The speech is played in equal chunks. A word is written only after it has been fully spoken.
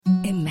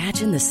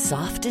Imagine the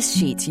softest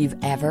sheets you've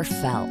ever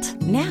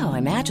felt. Now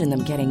imagine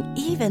them getting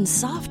even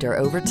softer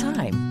over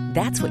time.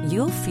 That's what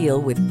you'll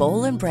feel with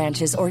Boll and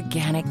Branch's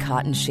organic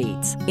cotton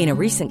sheets. In a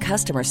recent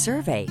customer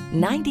survey,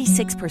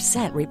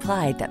 96%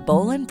 replied that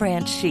Boll and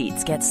Branch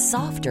sheets get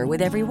softer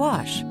with every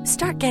wash.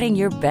 Start getting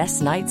your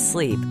best night's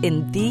sleep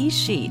in these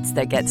sheets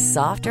that get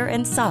softer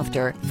and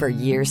softer for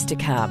years to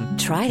come.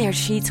 Try their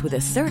sheets with a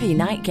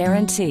 30-night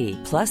guarantee.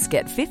 Plus,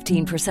 get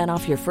 15%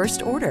 off your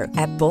first order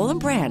at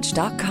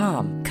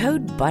bollandbranch.com.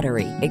 Code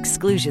BUTTERY.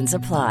 Exclusions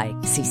apply.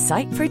 See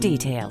site for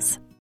details.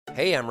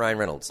 Hey, I'm Ryan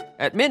Reynolds.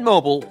 At Mint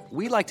Mobile,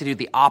 we like to do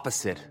the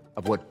opposite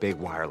of what Big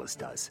Wireless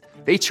does.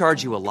 They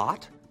charge you a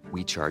lot,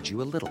 we charge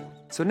you a little.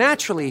 So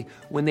naturally,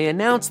 when they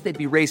announced they'd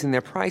be raising their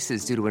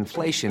prices due to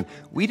inflation,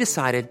 we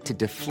decided to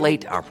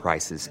deflate our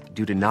prices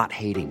due to not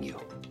hating you.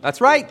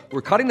 That's right. We're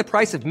cutting the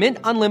price of Mint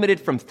Unlimited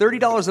from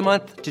 $30 a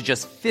month to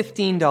just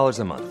 $15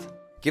 a month.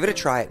 Give it a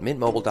try at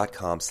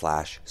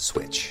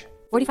mintmobile.com/switch.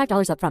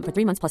 $45 up front for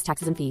 3 months plus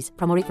taxes and fees.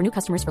 Promo rate for new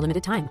customers for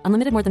limited time.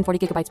 Unlimited more than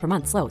 40 gigabytes per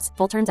month. Slows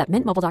full terms at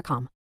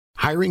mintmobile.com.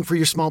 Hiring for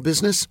your small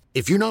business?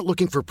 If you're not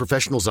looking for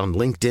professionals on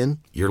LinkedIn,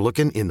 you're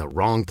looking in the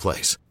wrong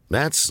place.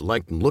 That's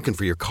like looking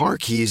for your car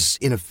keys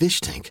in a fish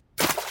tank.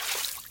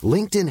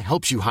 LinkedIn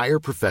helps you hire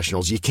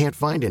professionals you can't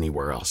find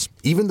anywhere else,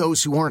 even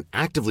those who aren't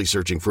actively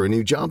searching for a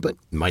new job but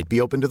might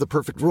be open to the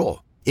perfect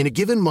role. In a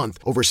given month,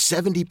 over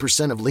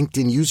 70% of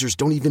LinkedIn users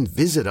don't even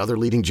visit other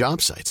leading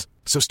job sites.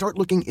 So start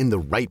looking in the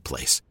right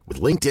place.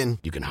 With LinkedIn,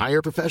 you can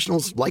hire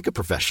professionals like a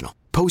professional.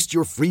 Post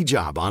your free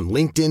job on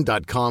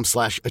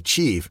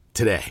linkedin.com/achieve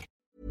today.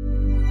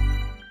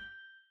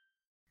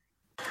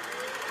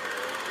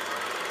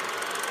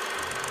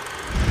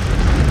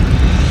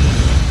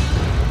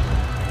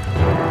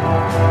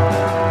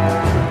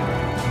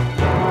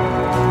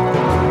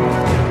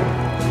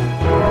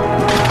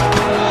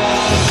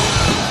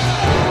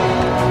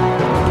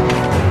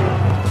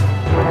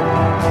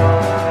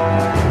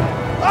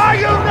 Are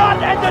you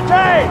not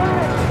entertained?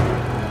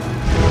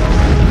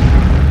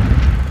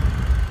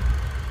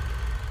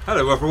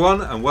 Hello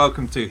everyone and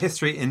welcome to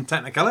History in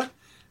Technicolor.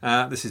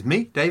 This is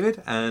me,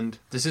 David, and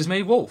this is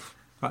me, Wolf.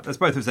 Right, that's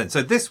both of us then.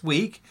 So this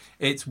week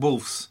it's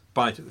Wolf's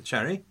bite at the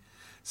cherry.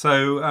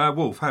 So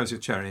Wolf, how's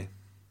your cherry?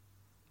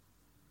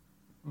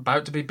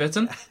 About to be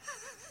bitten?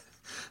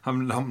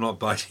 I'm not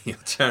biting your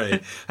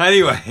cherry.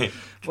 Anyway,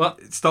 well,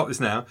 stop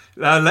this now.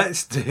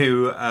 Let's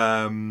do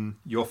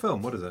your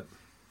film. What is it?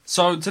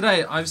 So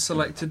today I've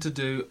selected to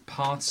do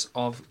Paths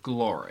of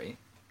Glory.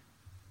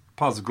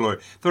 Paths of Glory.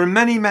 There are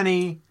many,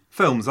 many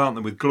films, aren't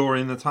there, with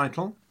glory in the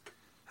title?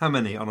 How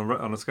many on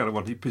a scale of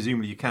 1?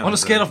 Presumably you count. On a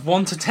scale of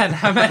 1 to 10,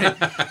 how many?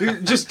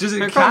 Just does it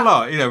count? Quite a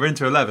lot. You know, we're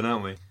into 11,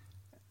 aren't we?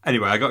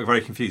 Anyway, I got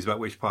very confused about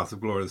which Paths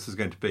of Glory this is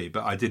going to be,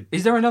 but I did.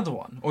 Is there another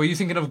one, or are you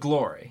thinking of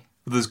Glory?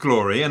 There's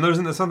Glory, and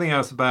isn't there something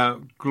else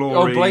about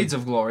Glory? Oh, Blades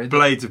of Glory.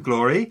 Blades of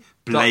Glory.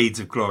 Blades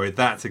of Glory.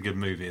 That's a good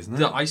movie, isn't it?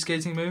 The ice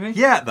skating movie?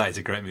 Yeah, that is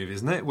a great movie,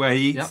 isn't it? Where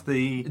he eats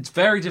the... It's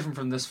very different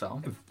from this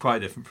film. Quite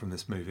different from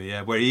this movie,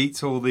 yeah. Where he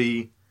eats all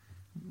the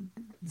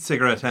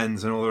cigarette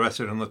ends and all the rest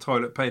of it on the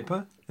toilet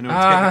paper in order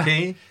to get the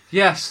key.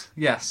 Yes.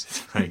 It's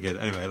very good.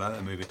 Anyway, I like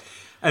that movie.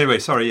 Anyway,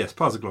 sorry, yes,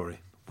 Paths of Glory.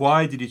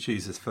 Why did you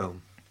choose this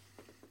film?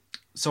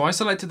 So I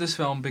selected this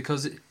film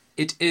because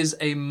it is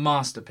a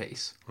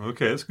masterpiece.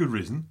 Okay, that's a good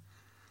reason.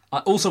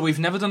 Also, we've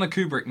never done a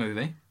Kubrick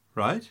movie.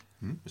 Right.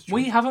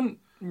 We haven't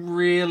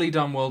really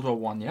done World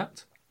War I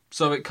yet.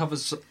 So it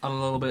covers a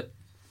little bit,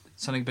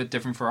 something a bit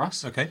different for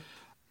us. Okay.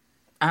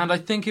 And I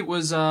think it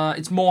was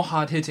it's more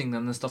hard-hitting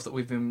than the stuff that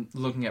we've been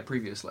looking at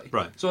previously.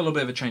 Right. So a little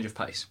bit of a change of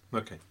pace.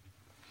 Okay.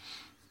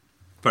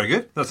 Very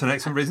good. That's an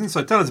excellent reason.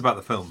 So tell us about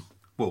the film,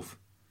 Wolf.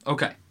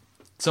 Okay.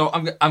 So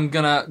I'm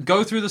going to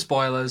go through the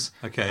spoilers.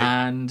 Okay.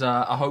 And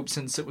I hope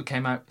since it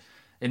came out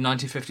in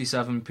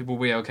 1957, people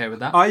will be okay with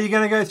that. Are you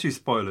going to go through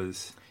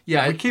spoilers?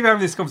 Yeah. We keep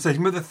having this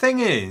conversation, but the thing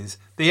is,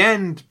 the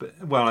end...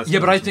 Well, yeah,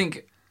 but I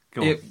think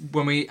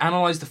when we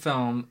analyse the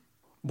film,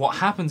 what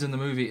happens in the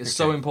movie is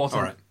so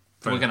important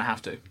that we're going to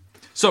have to.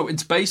 So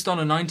it's based on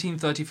a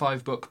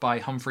 1935 book by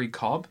Humphrey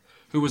Cobb,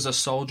 who was a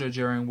soldier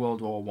during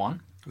World War I.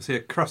 Was he a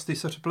crusty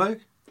sort of bloke?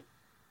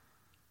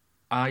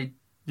 You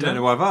don't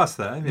know why I've asked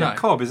that. No.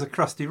 Cobb is a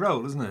crusty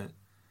role, isn't it?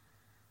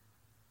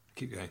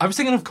 Keep going. I was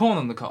thinking of Corn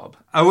on the Cob.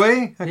 Are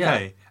we? Okay.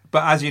 Yeah.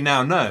 But as you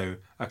now know,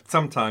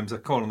 sometimes a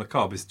corn on the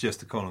cob is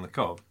just a corn on the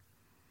cob.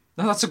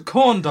 No, that's a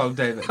corn dog,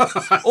 David.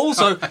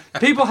 Also,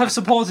 people have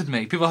supported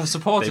me. People have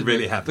supported me. They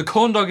really have. The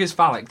corn dog is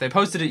phallic. They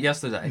posted it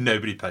yesterday.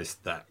 Nobody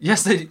posted that.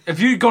 Yes, they. If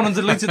you'd gone and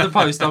deleted the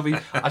post,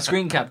 I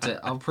screen capped it.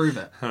 I'll prove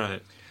it. All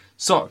right.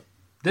 So,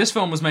 this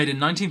film was made in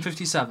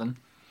 1957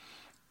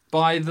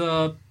 by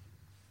the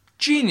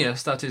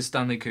genius that is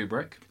Stanley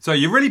Kubrick. So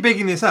you're really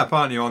bigging this up,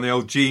 aren't you, on the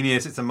old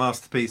genius, it's a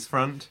masterpiece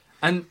front?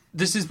 And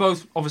this is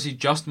both, obviously,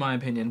 just my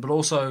opinion, but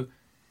also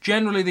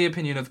generally the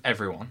opinion of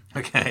everyone.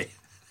 Okay.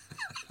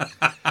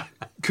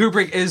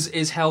 Kubrick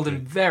is held in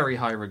very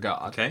high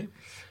regard. Okay.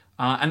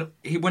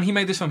 When he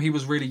made this film, he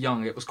was really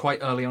young. It was quite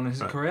early on in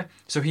his career.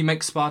 So he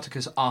makes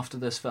Spartacus after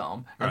this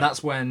film, and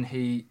that's when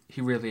he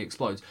really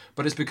explodes.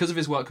 But it's because of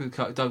his work with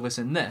Kirk Douglas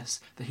in this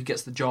that he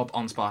gets the job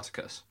on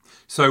Spartacus.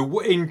 So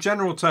in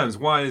general terms,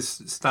 why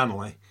is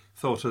Stanley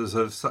thought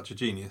of such a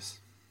genius?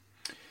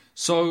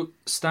 So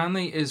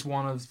Stanley is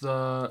one of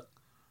the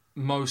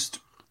most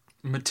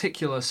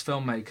meticulous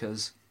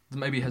filmmakers that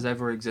maybe has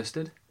ever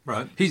existed.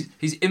 Right.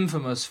 He's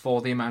infamous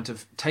for the amount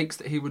of takes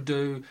that he would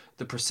do,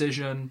 the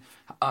precision.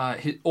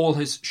 All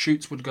his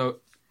shoots would go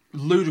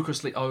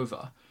ludicrously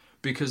over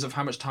because of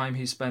how much time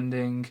he's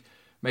spending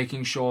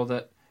making sure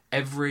that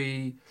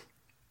every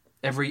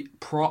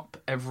prop,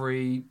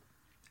 everything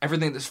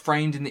that's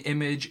framed in the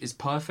image is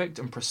perfect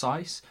and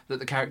precise, that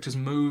the characters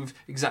move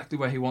exactly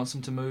where he wants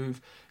them to move.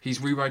 He's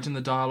rewriting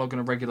the dialogue on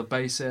a regular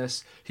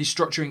basis. He's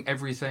structuring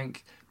everything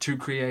to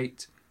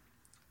create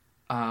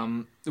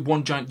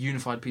one giant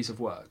unified piece of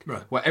work,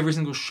 where every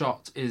single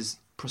shot is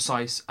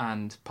precise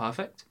and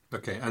perfect.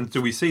 Okay, and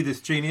do we see this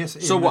genius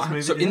in this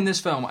movie? So in this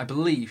film, I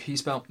believe he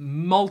spent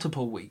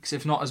multiple weeks,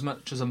 if not as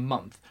much as a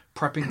month,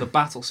 prepping the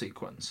battle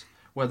sequence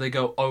where they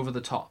go over the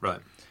top.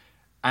 Right.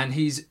 And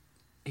he's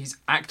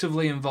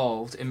actively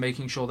involved in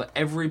making sure that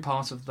every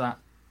part of that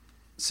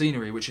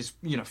scenery, which is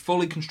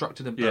fully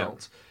constructed and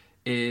built,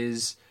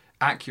 is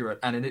accurate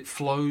and it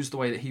flows the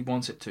way that he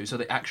wants it to, so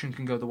the action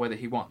can go the way that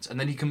he wants, and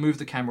then he can move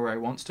the camera where he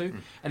wants to.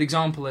 An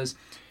example is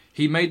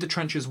he made the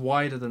trenches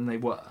wider than they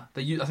were.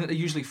 I think they're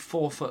usually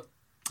 4 foot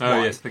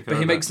wide, but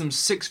he makes them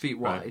 6 feet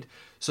wide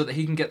so that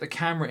he can get the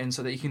camera in,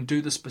 so that he can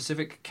do the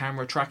specific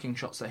camera tracking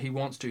shots that he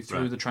wants to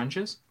through the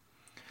trenches.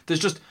 There's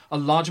just a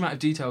large amount of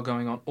detail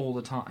going on all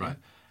the time,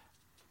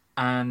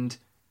 and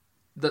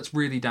that's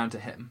really down to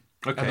him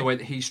and the way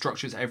that he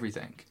structures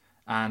everything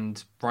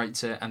and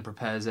writes it and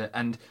prepares it.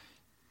 And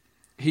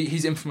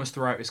he's infamous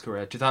throughout his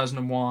career.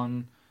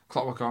 2001,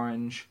 Clockwork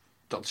Orange,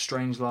 Dr.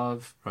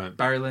 Strangelove,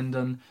 Barry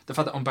Lyndon. The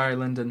fact that on Barry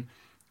Lyndon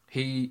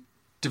he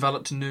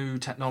developed new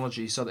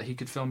technology so that he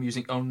could film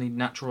using only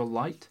natural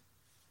light,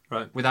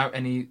 without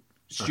any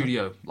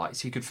studio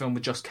lights. He could film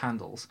with just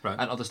candles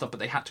and other stuff, but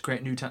they had to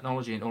create new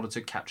technology in order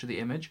to capture the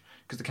image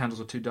because the candles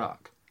were too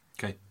dark.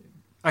 Okay.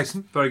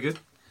 Excellent. Very good.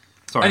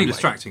 Sorry, I'm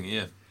distracting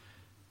you,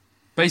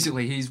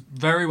 Basically, he's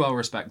very well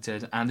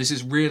respected, and this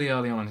is really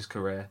early on in his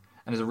career,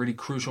 and is a really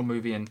crucial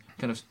movie in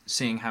kind of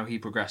seeing how he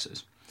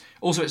progresses.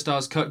 Also, it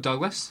stars Kirk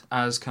Douglas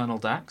as Colonel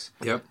Dax.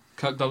 Yep.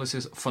 Kirk Douglas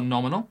is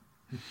phenomenal.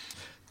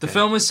 The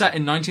film is set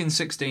in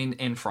 1916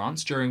 in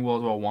France during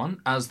World War I,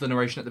 as the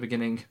narration at the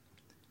beginning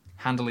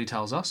handily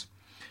tells us.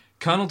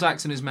 Colonel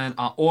Dax and his men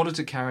are ordered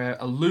to carry out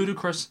a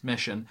ludicrous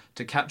mission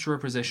to capture a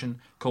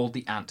position called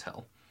the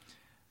Anthill,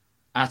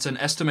 at an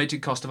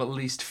estimated cost of at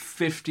least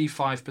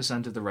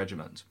 55% of the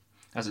regiment.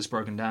 As it's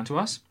broken down to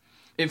us,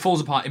 it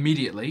falls apart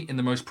immediately in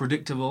the most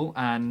predictable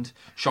and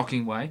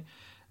shocking way,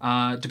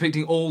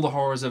 depicting all the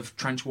horrors of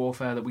trench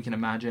warfare that we can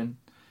imagine.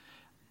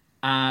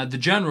 The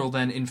general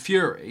then, in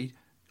fury,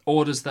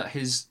 orders that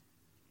his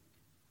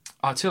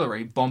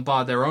artillery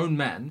bombard their own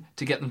men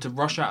to get them to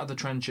rush out of the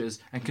trenches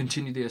and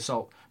continue the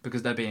assault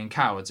because they're being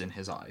cowards in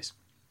his eyes.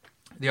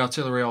 The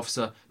artillery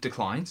officer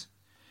declines,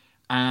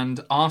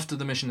 and after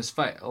the mission has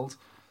failed,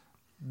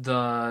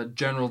 the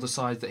general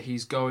decides that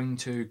he's going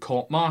to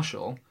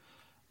court-martial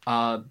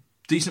a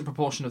decent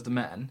proportion of the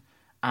men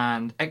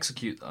and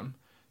execute them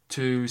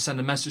to send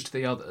a message to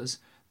the others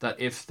that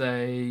if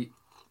they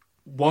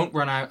won't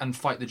run out and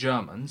fight the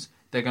Germans,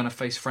 they're going to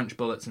face French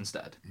bullets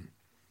instead.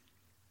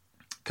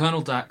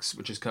 Colonel Dax,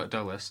 which is Kirk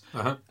Douglas,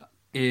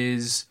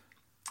 is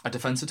a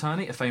defense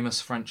attorney, a famous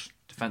French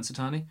defense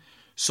attorney.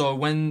 So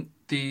when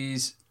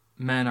these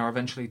men are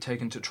eventually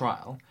taken to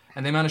trial,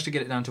 and they manage to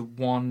get it down to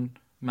 1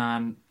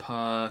 man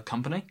per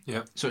company,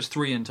 so it's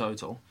 3 in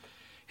total,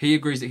 he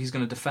agrees that he's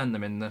going to defend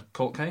them in the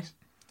court case.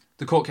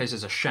 The court case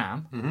is a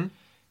sham.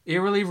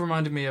 Eerily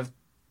reminded me of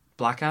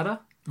Blackadder.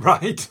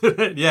 Right,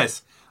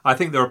 yes. I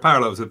think there are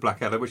parallels with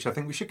Blackadder, which I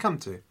think we should come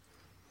to.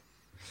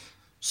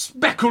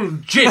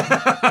 Speckled gin! We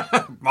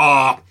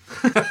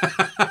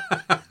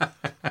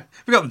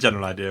got the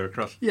general idea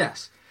across.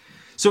 Yes.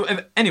 So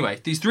anyway,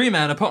 these 3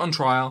 men are put on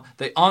trial.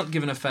 They aren't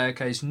given a fair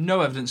case.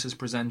 No evidence is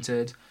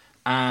presented.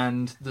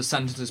 And the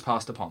sentence is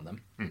passed upon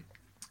them.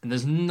 And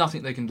there's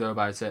nothing they can do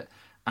about it.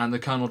 And the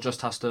colonel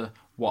just has to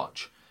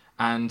watch.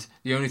 And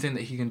the only thing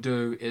that he can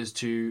do is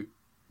to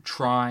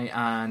try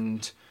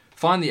and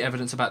find the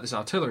evidence about this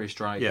artillery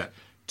strike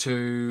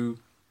to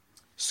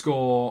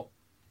score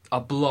a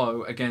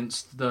blow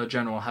against the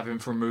general, have him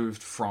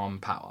removed from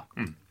power.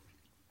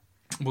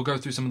 We'll go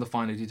through some of the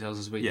finer details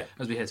as we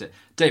hit it.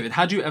 David,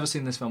 had you ever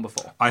seen this film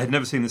before? I had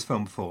never seen this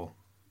film before.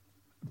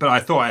 But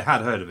I thought I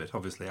had heard of it,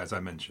 obviously, as I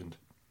mentioned.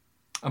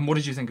 And what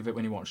did you think of it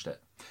when you watched it?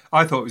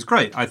 I thought it was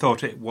great. I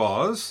thought it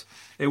was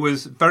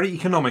very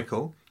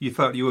economical. You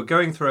felt you were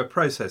going through a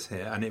process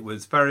here, and it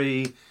was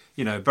very,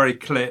 very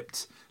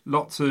clipped.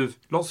 Lots of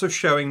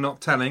showing,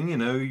 not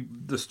telling.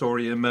 The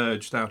story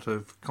emerged out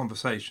of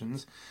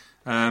conversations,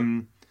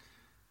 and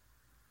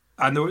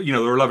And there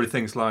were lovely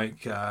things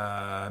like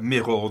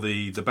Miro,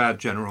 the bad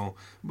general,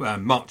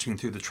 marching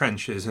through the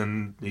trenches,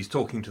 and he's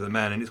talking to the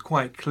men, and it's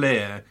quite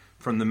clear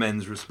from the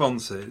men's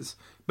responses,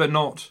 but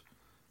not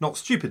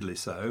stupidly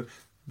so,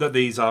 that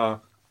these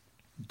are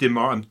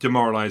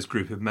demoralised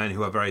group of men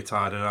who are very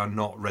tired and are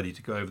not ready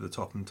to go over the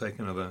top and take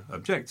another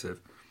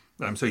objective.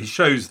 So he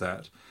shows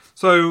that.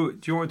 So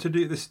do you want to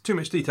do this? Too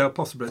much detail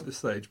possibly at this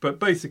stage, but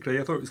basically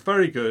I thought it was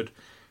very good,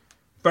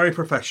 very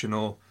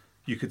professional.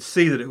 You could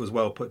see that it was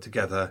well put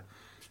together.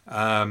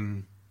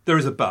 There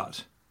is a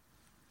but.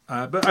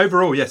 But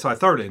overall, yes, I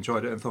thoroughly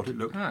enjoyed it and thought it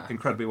looked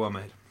incredibly well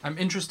made. I'm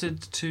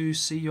interested to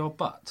see your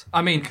butt.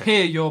 I mean,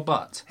 hear your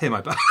butt. Hear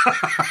my butt.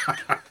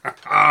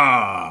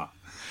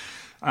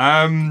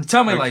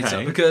 Tell me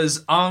later,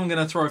 because I'm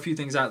going to throw a few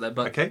things out there.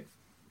 But okay,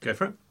 go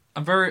for it.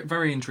 I'm very,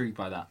 very intrigued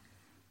by that.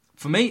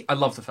 For me, I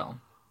love the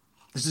film.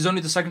 This is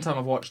only the second time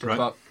I've watched it,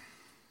 but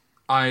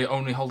I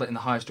only hold it in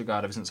the highest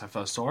regard ever since I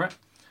first saw it.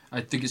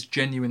 I think it's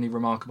genuinely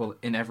remarkable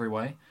in every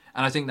way.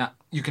 And I think that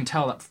you can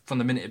tell that from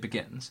the minute it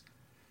begins.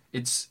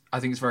 I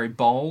think it's very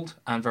bold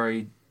and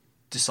very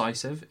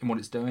decisive in what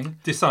it's doing.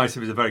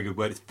 Decisive is a very good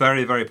word. It's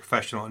very, very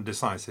professional and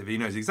decisive. He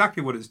knows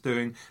exactly what it's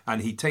doing,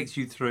 and he takes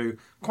you through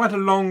quite a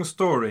long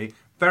story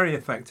very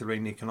effectively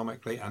and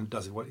economically, and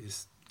does what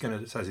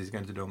says he's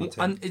going to do on the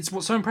tin. And it's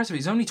what's so impressive.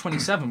 He's only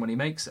 27 when he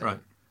makes it. Right.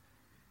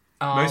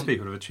 Most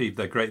people have achieved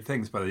their great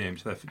things by the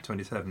age of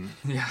 27.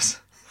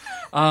 Yes.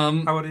 How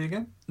old are you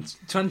again?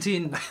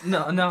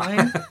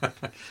 29.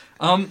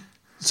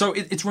 So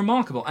it's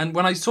remarkable. And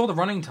when I saw the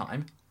running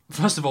time,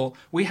 first of all,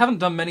 we haven't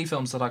done many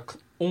films that are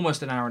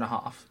almost an hour and a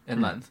half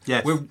in length.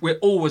 Yes. We're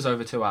always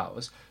over 2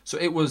 hours. So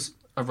it was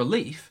a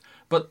relief.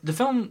 But the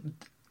film,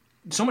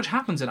 so much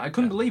happens in it. I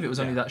couldn't believe it was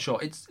only that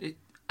short.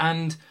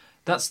 And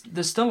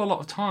there's still a lot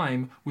of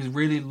time with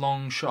really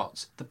long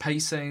shots. The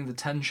pacing, the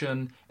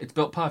tension, it's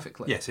built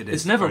perfectly. Yes, it is.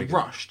 It's never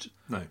rushed.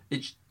 No.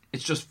 It's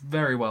just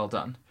very well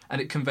done. And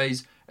it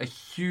conveys a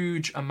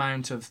huge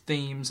amount of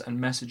themes and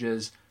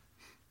messages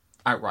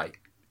outright.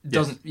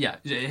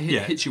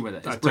 It hits you with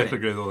it. I totally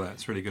agree with all that.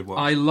 It's really good watch.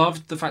 I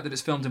loved the fact that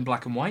it's filmed in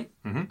black and white.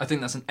 Mm-hmm. I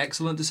think that's an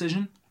excellent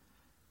decision.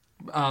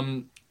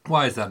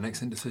 Why is that an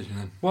excellent decision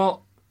then?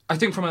 Well, I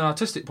think from an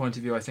artistic point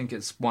of view, I think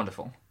it's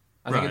wonderful.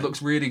 I think it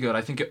looks really good.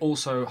 I think it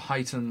also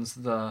heightens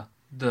the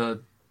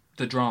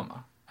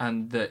drama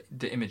and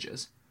the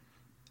images.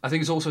 I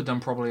think it's also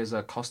done probably as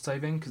a cost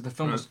saving because the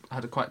film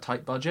had a quite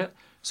tight budget,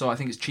 so I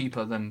think it's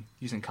cheaper than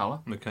using colour.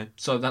 Okay.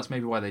 So that's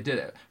maybe why they did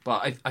it.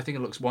 But I think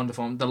it looks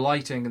wonderful. And the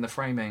lighting and the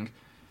framing.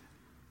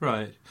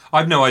 Right.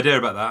 I've no idea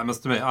about that, I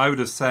must admit. I would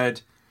have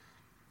said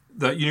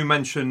that you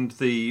mentioned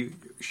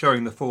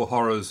showing the 4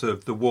 horrors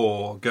of the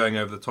war, going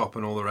over the top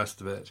and all the rest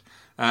of it.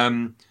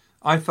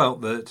 I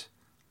felt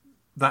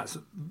that's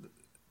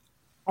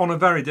on a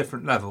very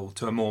different level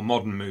to a more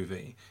modern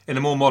movie. In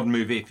a more modern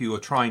movie, if you were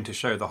trying to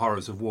show the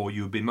horrors of war,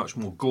 you would be much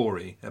more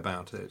gory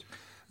about it.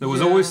 There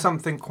was always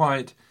something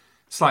quite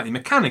slightly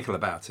mechanical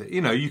about it.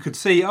 You could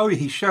see,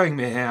 he's showing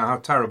me here how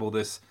terrible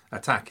this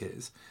attack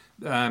is.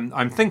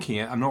 I'm thinking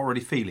it, I'm not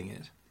really feeling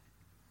it.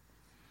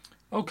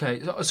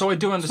 Okay, so I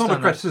do understand. It's not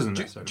a criticism.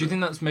 Do you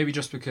think that's maybe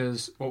just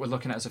because what we're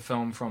looking at is a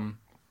film from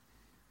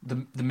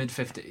the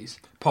mid-50s?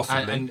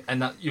 Possibly.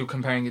 And that you're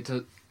comparing it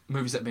to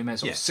movies that have been made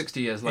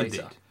 60 years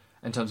later. Indeed.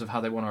 In terms of how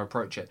they want to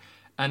approach it.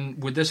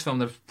 And with this film,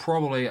 there's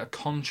probably a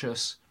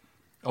conscious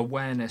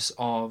awareness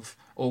of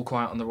All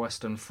Quiet on the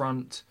Western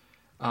Front,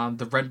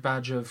 The Red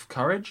Badge of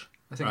Courage,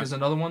 I think is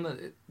another one.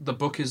 That the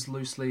book is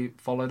loosely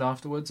followed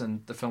afterwards,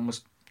 and the film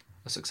was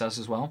a success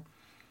as well.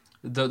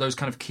 Those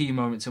kind of key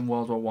moments in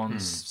World War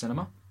I's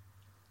cinema.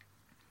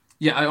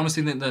 Yeah, I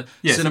honestly think the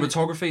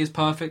cinematography is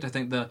perfect. I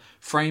think the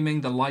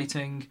framing, the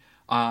lighting,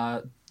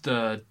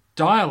 the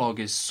dialogue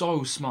is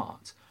so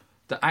smart.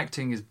 The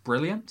acting is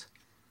brilliant.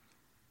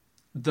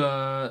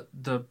 The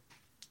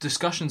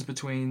discussions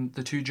between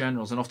the 2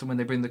 generals, and often when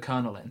they bring the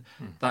colonel in,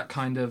 that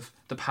kind of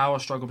the power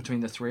struggle between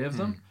the 3 of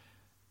them,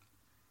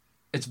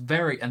 it's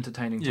very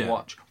entertaining to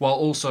watch, while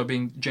also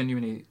being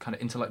genuinely kind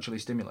of intellectually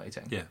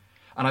stimulating. Yeah.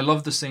 And I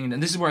love the scene,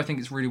 and this is where I think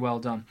it's really well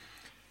done.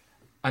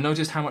 I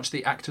noticed how much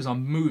the actors are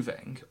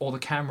moving, or the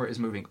camera is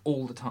moving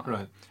all the time.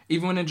 Right.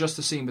 Even when in just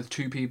a scene with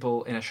 2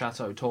 people in a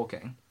chateau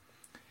talking.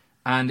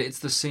 And it's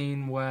the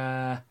scene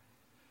where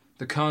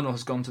the colonel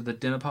has gone to the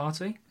dinner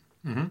party.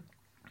 Mm-hmm.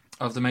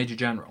 Of the Major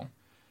General,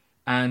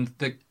 and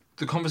the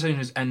conversation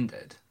has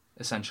ended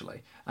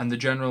essentially, and the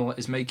General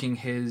is making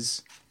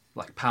his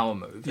power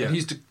move, and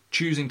he's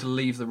choosing to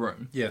leave the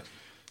room. Yeah.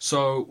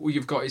 So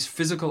you've got his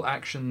physical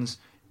actions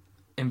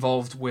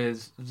involved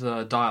with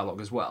the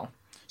dialogue as well.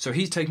 So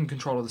he's taking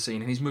control of the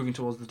scene and he's moving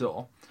towards the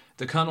door.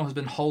 The Colonel has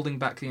been holding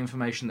back the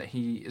information that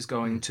he is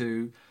going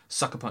to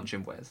sucker punch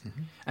him with,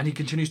 and he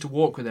continues to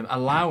walk with him,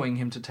 allowing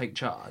him to take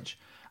charge.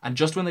 And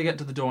just when they get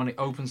to the door and he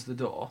opens the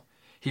door,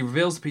 he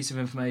reveals the piece of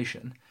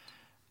information,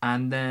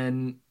 and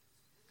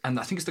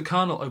I think it's the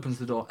Colonel opens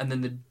the door, and then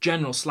the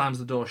General slams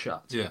the door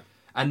shut. Yeah.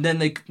 And then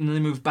they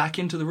move back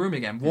into the room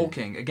again,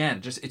 walking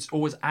again. Just it's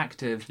always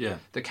active. Yeah.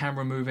 The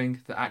camera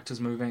moving, the actors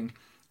moving.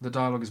 The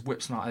dialogue is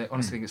whip smart. I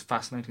honestly think it's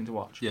fascinating to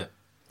watch. Yeah.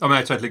 I mean,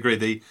 I totally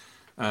agree.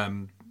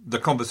 The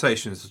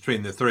conversations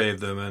between the three of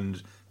them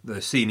and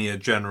the senior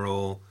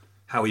general,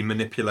 how he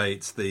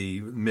manipulates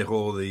the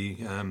Miro,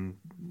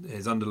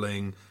 his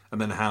underling,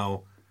 and then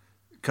how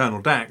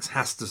Colonel Dax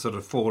has to sort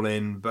of fall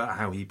in, but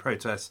how he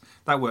protests,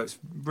 that works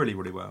really,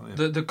 really well.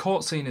 Yeah. The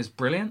court scene is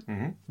brilliant.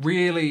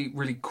 Really,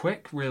 really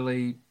quick,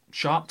 really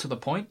sharp to the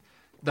point.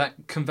 That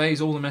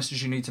conveys all the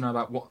message you need to know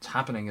about what's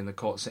happening in the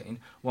court scene,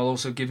 while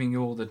also giving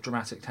you all the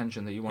dramatic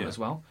tension that you want as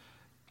well.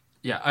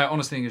 Yeah, I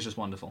honestly think it's just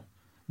wonderful.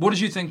 What did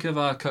you think of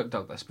Kirk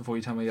Douglas, before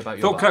you tell me about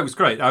your... I thought Kirk was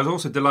great. I was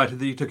also delighted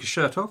that you took his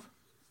shirt off.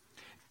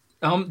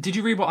 Did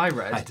you read what I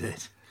read? I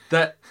did.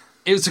 That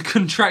it was a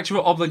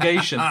contractual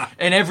obligation.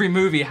 In every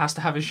movie, he has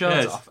to have his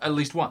shirt off at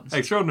least once.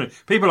 Extraordinary.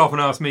 People often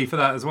ask me for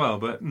that as well,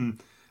 but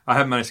I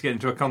haven't managed to get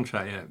into a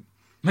contract yet.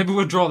 Maybe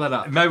we'll draw that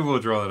up.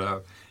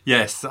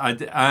 Yes,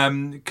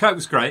 Kirk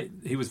was great.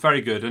 He was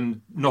very good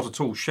and not at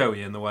all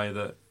showy in the way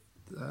that,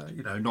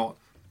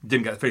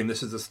 didn't get the feeling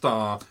this is a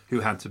star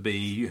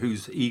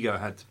whose ego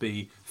had to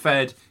be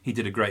fed. He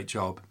did a great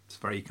job. It's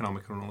very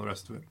economical and all the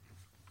rest of it.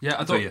 Yeah,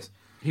 I thought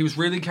he was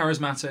really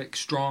charismatic,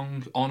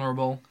 strong,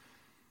 honourable.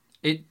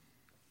 He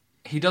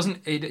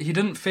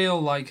didn't feel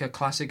like a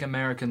classic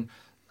American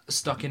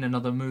stuck in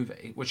another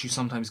movie, which you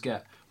sometimes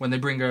get when they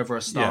bring over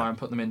a star and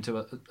put them into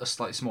a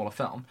slightly smaller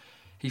film.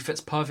 He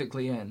fits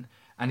perfectly in,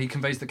 and he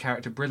conveys the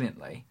character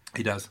brilliantly.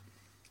 He does.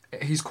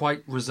 He's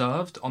quite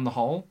reserved on the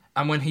whole,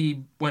 and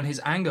when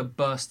his anger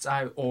bursts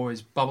out or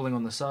is bubbling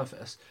on the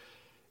surface,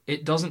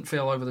 it doesn't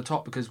feel over the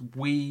top because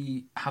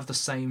we have the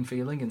same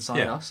feeling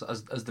inside us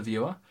as the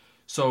viewer.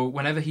 So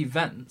whenever he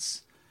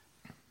vents,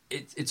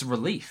 it's a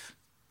relief.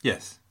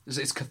 Yes.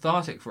 It's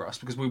cathartic for us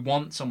because we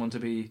want someone to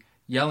be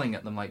yelling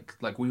at them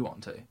like we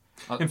want to.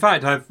 In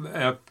fact, I've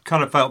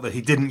kind of felt that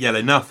he didn't yell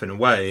enough in a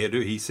way.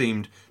 He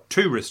seemed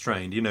too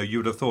restrained. You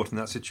would have thought in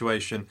that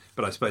situation,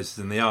 but I suppose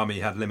in the army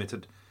he had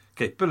limited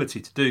capability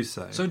to do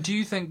so. So do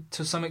you think,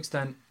 to some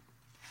extent,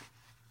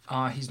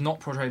 he's not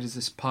portrayed as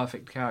this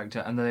perfect character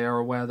and they are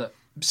aware that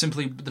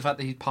simply the fact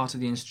that he's part of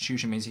the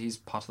institution means he's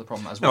part of the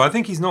problem as well? No, I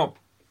think he's not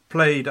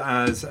played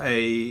as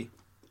an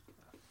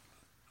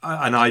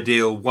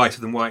ideal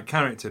whiter-than-white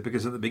character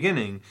because at the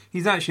beginning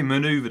he's actually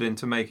manoeuvred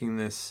into making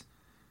this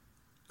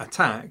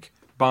attack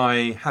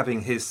by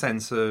having his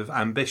sense of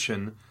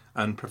ambition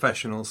and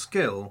professional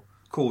skill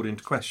called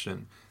into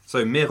question.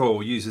 So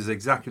Miro uses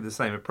exactly the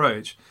same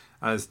approach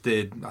as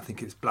did, I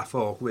think it's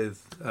Blafort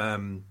with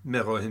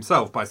Miro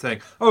himself, by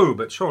saying, "Oh,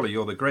 but surely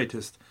you're the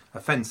greatest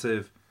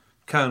offensive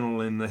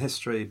colonel in the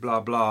history, blah,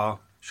 blah,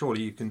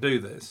 surely you can do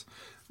this."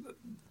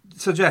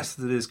 Suggests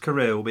that his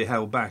career will be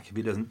held back if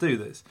he doesn't do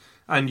this.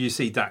 And you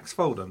see Dax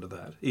fold under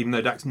that, even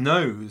though Dax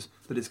knows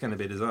that it's going to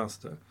be a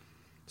disaster.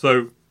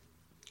 So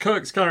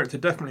Kirk's character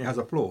definitely has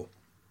a flaw.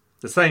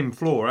 The same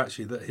flaw,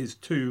 actually, that his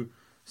two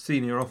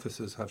senior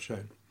officers have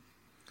shown.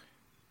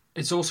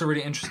 It's also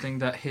really interesting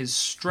that his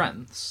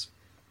strengths,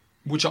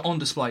 which are on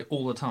display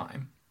all the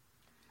time,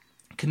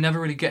 can never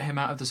really get him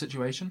out of the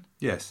situation.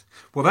 Yes.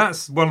 Well,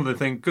 that's one of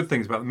the good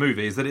things about the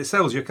movie is that it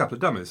sells you a couple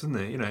of dummies, doesn't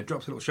it? It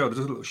drops a little shoulder,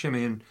 does a little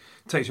shimmy and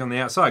takes you on the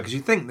outside because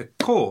you think the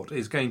court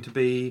is going to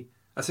be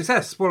a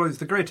success. Well, it's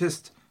the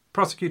greatest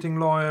prosecuting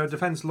lawyer,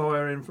 defence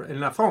lawyer in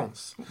La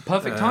France.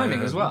 Perfect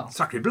timing as well.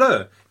 Sacre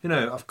bleu.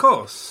 Of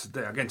course,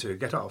 they are going to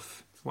get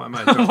off. Why am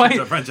I talking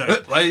to French?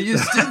 Why are you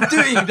still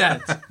doing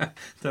that?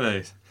 Don't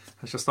know.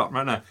 I shall stop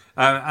right now.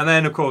 And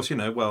then, of course,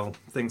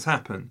 things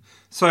happen.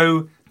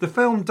 So the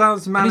film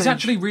does manage... And he's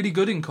actually really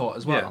good in court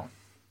as well.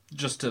 Yeah.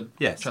 Just to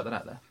shut that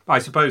out there. I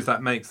suppose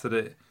that makes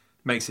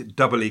it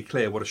doubly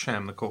clear what a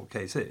sham the court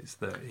case is,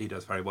 that he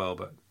does very well.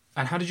 But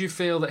And how did you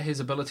feel that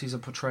his abilities are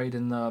portrayed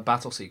in the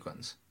battle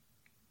sequence?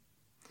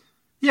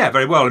 Yeah,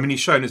 very well. I mean, he's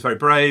shown as very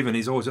brave and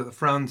he's always at the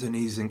front and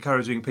he's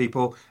encouraging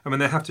people. I mean,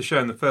 they have to show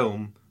in the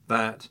film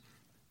that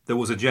there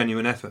was a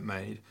genuine effort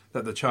made,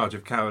 that the charge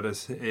of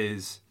cowardice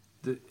is...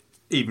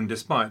 even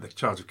despite the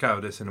charge of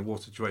cowardice in a war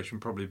situation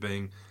probably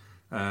being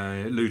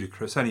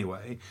ludicrous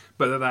anyway,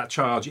 but that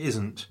charge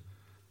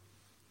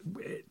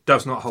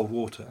does not hold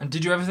water. And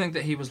did you ever think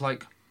that he was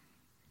like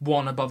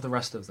one above the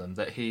rest of them,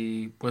 that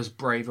he was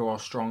braver or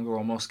stronger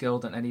or more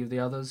skilled than any of the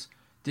others?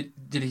 Did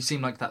he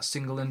seem like that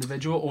single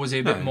individual, or was he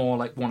a bit more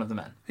like one of the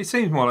men? He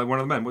seems more like one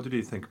of the men. What did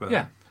you think about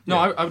that? No,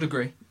 I would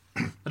agree.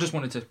 I just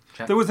wanted to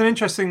check. There was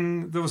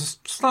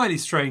a slightly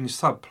strange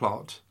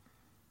subplot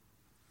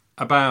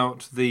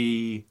about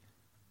the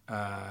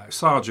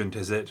sergeant,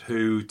 is it,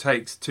 who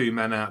takes two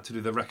men out to do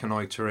the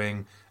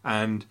reconnoitring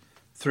and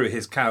through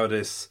his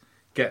cowardice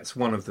gets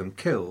one of them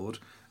killed,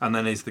 and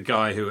then is the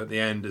guy who at the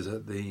end is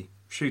at the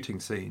shooting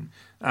scene.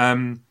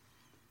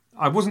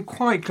 I wasn't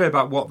quite clear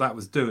about what that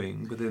was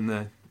doing within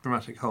the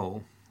dramatic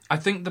whole. I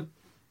think the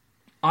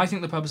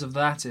purpose of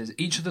that is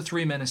each of the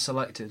three men is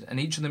selected, and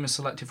each of them is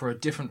selected for a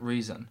different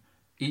reason.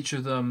 Each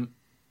of them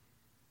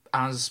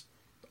as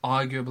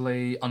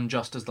arguably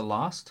unjust as the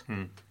last.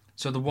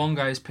 So the one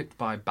guy is picked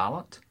by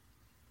ballot.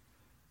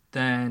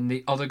 Then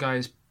the other guy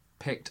is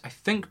picked, I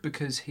think,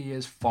 because he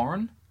is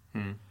foreign.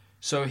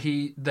 So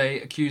they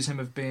accuse him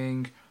of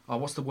being...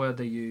 what's the word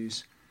they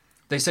use?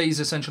 They say he's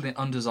essentially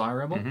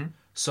undesirable,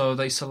 so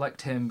they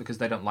select him because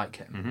they don't like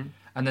him.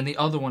 And then the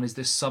other one is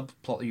this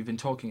subplot that you've been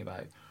talking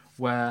about,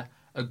 where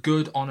a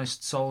good,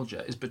 honest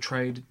soldier is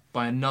betrayed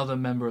by another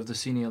member of the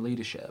senior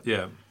leadership,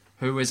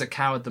 who is a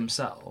coward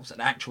themselves,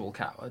 an actual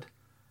coward,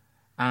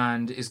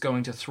 and is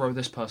going to throw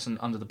this person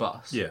under the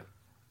bus,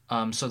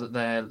 so that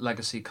their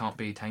legacy can't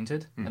be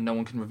tainted, and no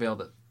one can reveal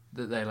that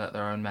they let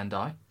their own men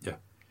die. Yeah.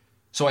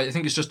 So I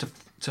think it's just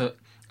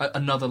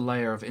another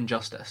layer of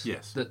injustice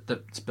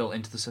that's built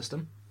into the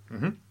system.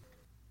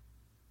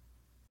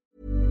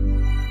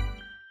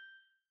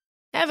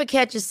 Ever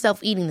catch yourself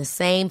eating the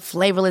same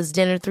flavorless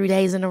dinner 3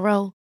 days in a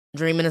row?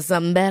 Dreaming of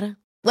something better?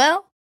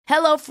 Well,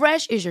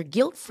 HelloFresh is your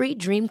guilt-free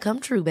dream come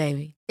true,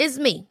 baby. It's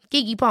me,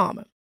 Keke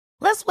Palmer.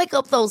 Let's wake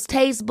up those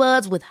taste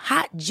buds with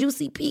hot,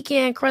 juicy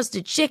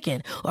pecan-crusted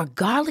chicken or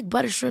garlic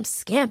butter shrimp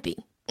scampi.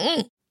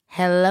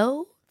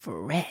 Hello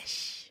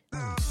Fresh.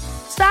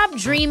 Stop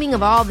dreaming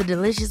of all the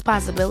delicious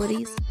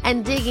possibilities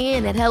and dig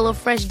in at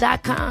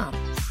HelloFresh.com.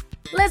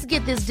 Let's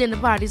get this dinner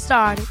party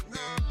started.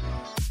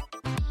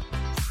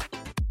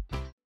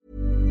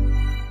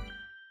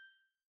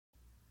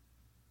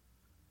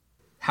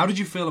 How did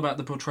you feel about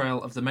the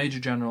portrayal of the Major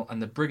General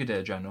and the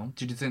Brigadier General?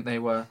 Did you think they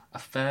were a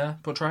fair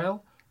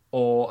portrayal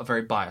or a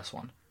very biased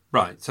one?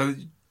 Right, so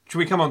should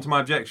we come on to my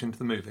objection to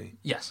the movie?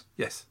 Yes.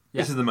 This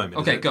is the moment.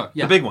 Okay, go.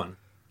 Yeah. The big one.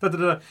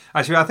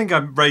 Actually, I think I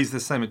raised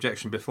this same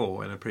objection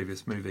before in a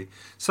previous movie.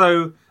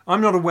 So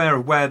I'm not aware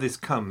of where this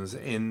comes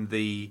in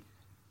the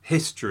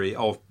history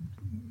of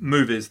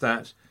movies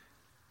that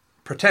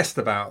protest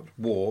about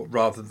war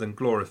rather than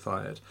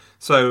glorify it.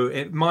 So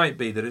it might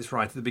be that it's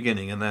right at the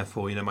beginning, and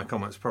therefore, my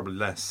comment's probably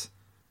less...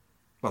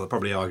 Well, they're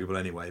probably arguable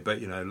anyway,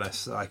 but,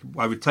 less... I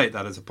would take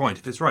that as a point.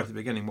 If it's right at the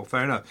beginning, well,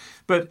 fair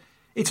enough. But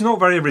it's not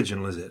very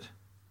original, is it?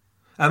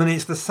 I mean,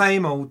 it's the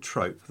same old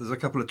trope. There's a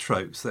couple of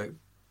tropes that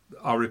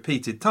are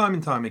repeated time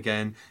and time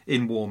again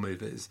in war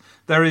movies.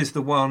 There is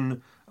the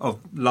one of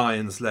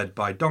lions led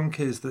by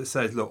donkeys that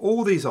says, look,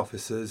 all these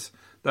officers,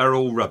 they're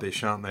all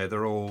rubbish, aren't they?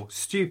 They're all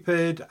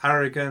stupid,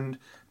 arrogant,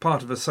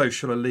 part of a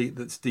social elite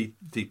that's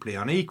deeply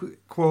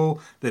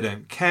unequal. They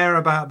don't care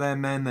about their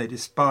men. They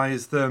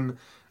despise them.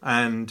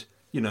 And,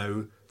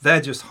 they're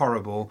just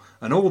horrible.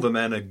 And all the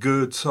men are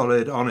good,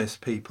 solid,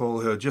 honest people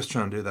who are just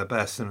trying to do their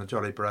best and are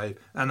jolly brave.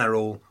 And they're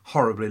all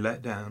horribly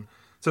let down.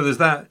 So there's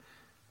that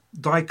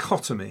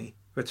dichotomy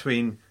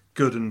between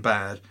good and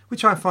bad,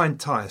 which I find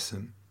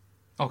tiresome.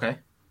 Okay.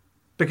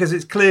 Because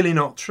it's clearly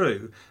not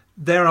true.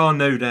 There are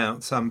no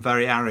doubt some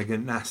very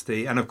arrogant,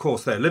 nasty, and of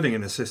course they're living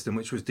in a system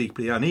which was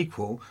deeply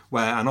unequal,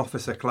 where an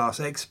officer class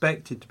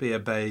expected to be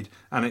obeyed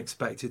and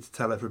expected to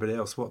tell everybody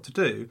else what to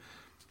do.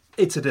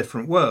 It's a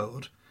different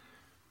world.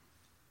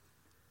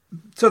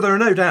 So there are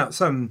no doubt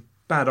some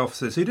bad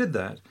officers who did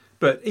that.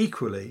 But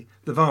equally,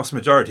 the vast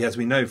majority, as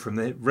we know from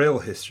the real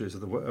histories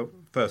of the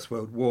First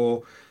World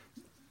War,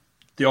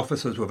 the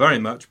officers were very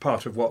much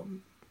part of what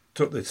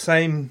took the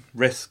same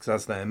risks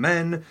as their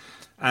men,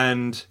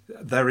 and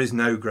there is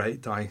no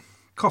great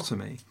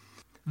dichotomy.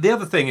 The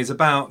other thing is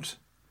about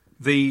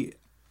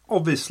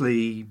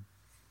obviously,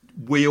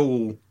 we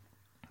all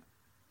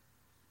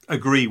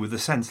agree with the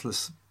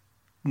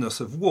senselessness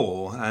of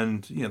war,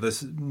 and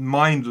this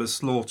mindless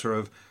slaughter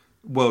of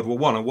World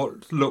War I, and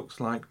what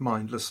looks like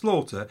mindless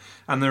slaughter.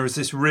 And there is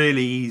this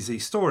really easy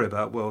story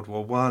about World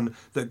War I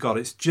that, God,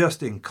 it's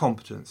just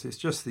incompetence. It's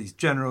just these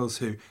generals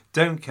who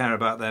don't care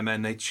about their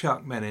men. They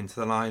chuck men into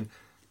the line.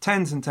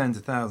 Tens and tens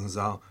of thousands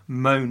are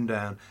mown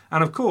down.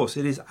 And of course,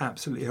 it is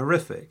absolutely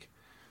horrific.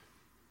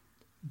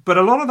 But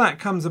a lot of that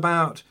comes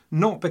about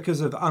not because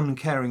of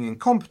uncaring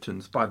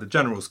incompetence by the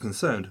generals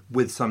concerned,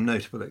 with some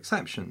notable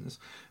exceptions,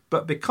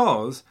 but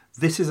because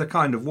this is a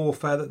kind of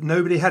warfare that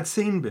nobody had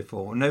seen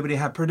before, nobody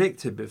had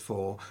predicted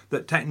before,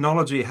 that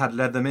technology had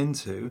led them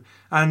into,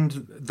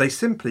 and they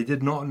simply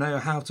did not know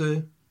how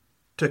to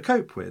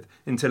cope with,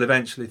 until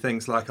eventually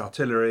things like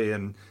artillery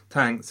and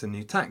tanks and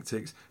new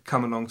tactics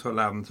come along to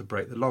allow them to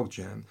break the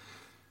logjam.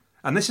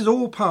 And this is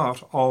all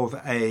part of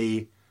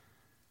a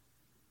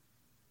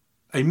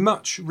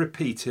much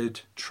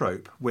repeated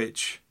trope,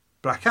 which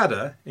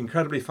Blackadder,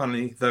 incredibly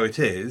funny though it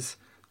is,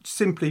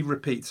 simply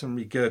repeats and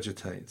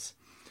regurgitates,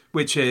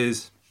 which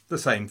is the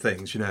same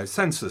things,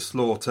 senseless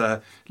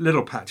slaughter,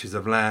 little patches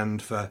of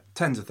land for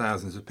tens of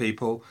thousands of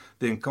people.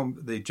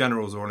 The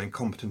generals are all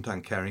incompetent,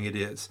 uncaring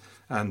idiots,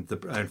 and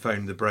if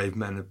only the brave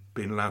men have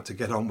been allowed to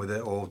get on with it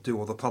or do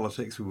all the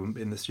politics, we wouldn't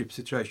be in this stupid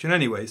situation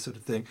anyway, sort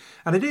of thing.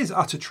 And it is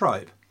utter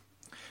tripe.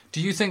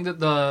 Do you think that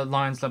the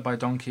lions led by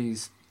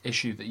donkeys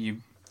issue that you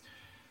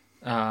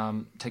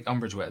take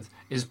umbrage with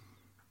is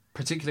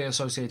particularly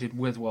associated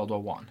with World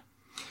War I?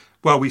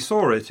 Well, we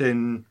saw it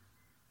in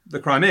the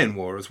Crimean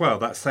War as well,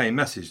 that same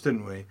message,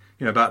 didn't we?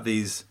 About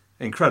these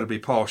incredibly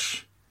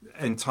posh,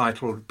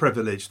 entitled,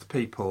 privileged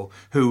people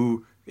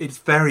who it's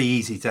very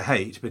easy to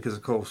hate because,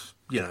 of course,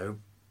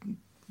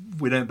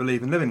 we don't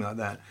believe in living like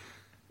that.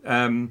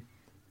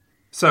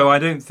 So I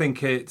don't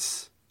think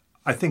it's...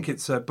 I think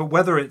it's... but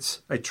whether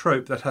it's a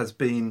trope that has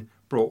been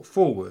brought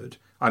forward.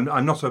 I'm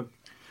not a...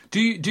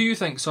 Do you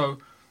think, so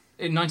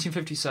in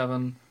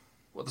 1957,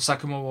 the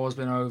Second World War has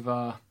been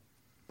over,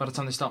 by the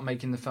time they start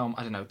making the film,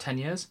 10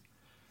 years?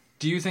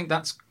 Do you think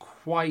that's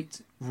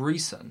quite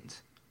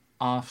recent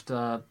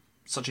after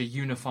such a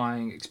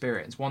unifying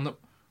experience? One that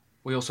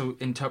we also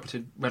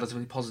interpreted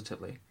relatively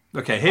positively.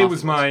 Okay, here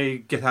was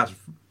my get out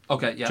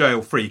of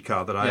jail free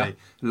card that I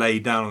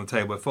laid down on the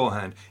table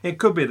beforehand. It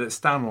could be that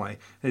Stanley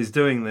is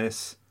doing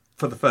this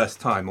for the first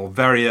time or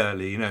very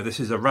early. This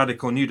is a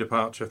radical new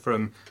departure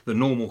from the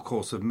normal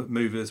course of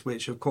movies,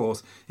 which of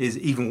course is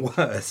even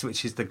worse,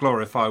 which is to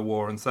glorify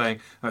war and saying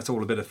it's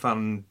all a bit of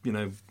fun,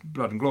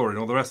 blood and glory and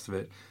all the rest of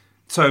it.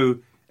 So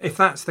if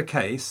that's the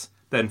case,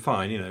 then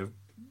fine,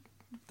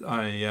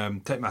 I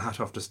take my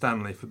hat off to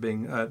Stanley for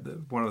being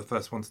one of the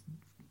first ones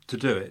to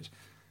do it.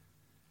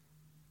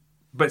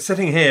 But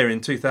sitting here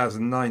in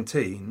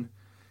 2019,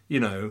 you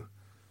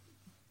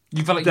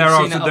feel like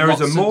there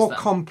is a more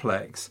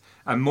complex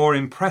and more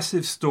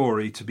impressive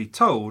story to be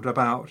told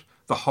about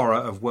the horror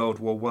of World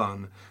War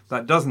One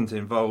that doesn't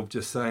involve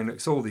just saying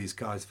it's all these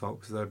guys'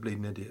 fault because they're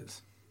bleeding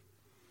idiots.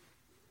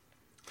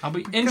 I'll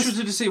be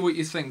interested to see what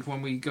you think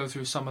when we go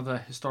through some of the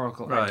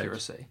historical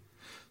accuracy.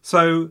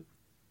 So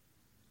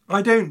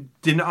I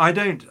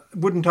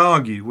wouldn't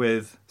argue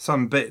with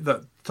some bit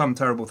that some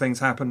terrible things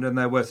happened and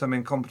there were some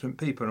incompetent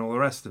people and all the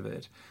rest of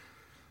it.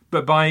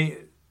 But by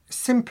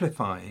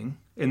simplifying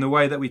in the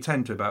way that we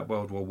tend to about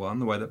World War One,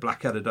 the way that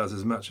Blackadder does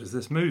as much as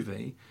this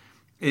movie,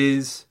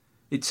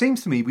 it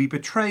seems to me we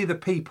betray the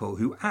people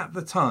who at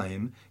the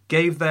time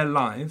gave their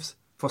lives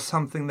for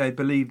something they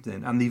believed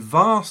in. And the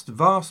vast,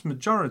 vast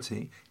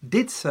majority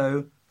did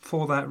so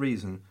for that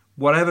reason,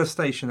 whatever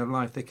station of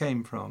life they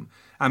came from,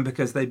 and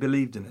because they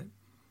believed in it.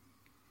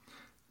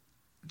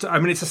 I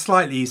mean, it's a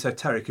slightly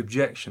esoteric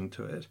objection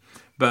to it,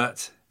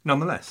 but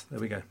nonetheless, there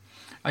we go.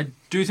 I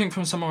do think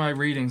from some of my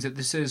readings that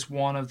this is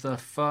one of the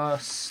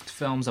first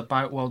films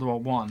about World War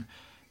One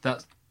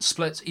that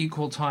splits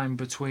equal time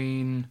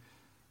between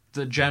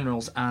the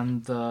generals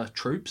and the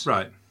troops.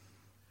 Right.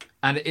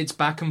 And it's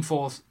back and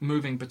forth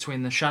moving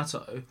between the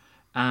chateau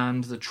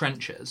and the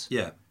trenches.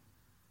 Yeah.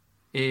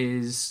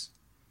 Is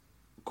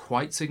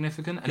quite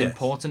significant and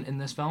important in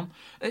this film.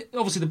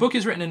 Obviously, the book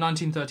is written in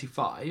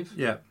 1935.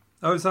 Yeah.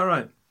 Oh, is that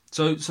right?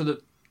 So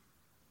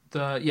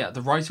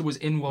the writer was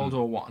in World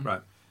War One.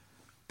 Right.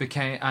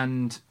 Became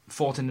and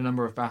fought in a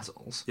number of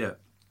battles. Yeah.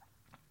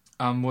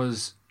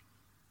 Was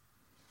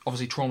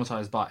obviously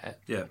traumatized by it.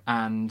 Yeah.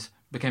 And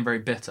became very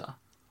bitter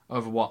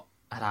over what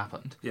had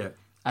happened. Yeah.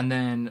 And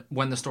then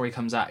when the story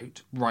comes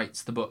out,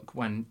 writes the book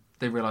when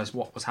they realise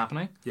what was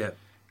happening. Yeah.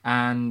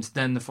 And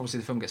then obviously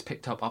the film gets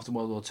picked up after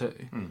World War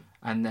II.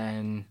 And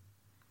then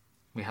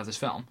we have this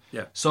film.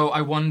 Yeah. So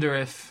I wonder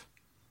if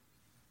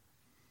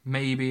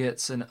maybe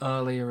it's an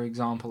earlier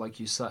example,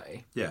 like you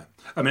say. Yeah.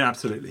 I mean,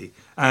 absolutely.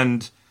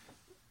 And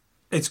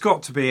it's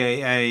got to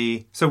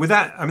be so with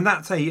that, I mean,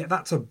 that's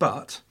a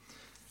but.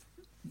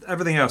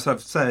 Everything else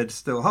I've said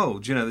still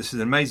holds. This is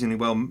an amazingly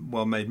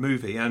well-made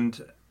movie,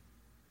 and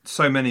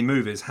so many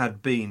movies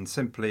had been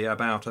simply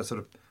about a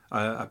sort of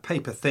a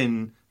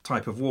paper-thin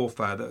type of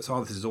warfare that's,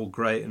 this is all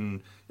great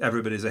and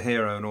everybody's a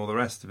hero and all the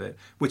rest of it,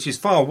 which is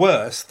far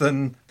worse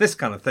than this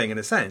kind of thing in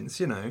a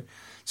sense,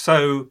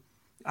 So,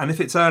 and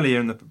if it's earlier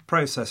in the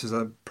process, as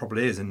it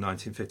probably is in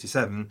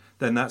 1957,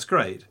 then that's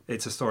great.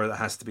 It's a story that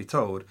has to be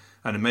told,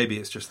 and maybe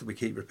it's just that we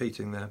keep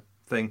repeating the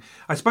thing.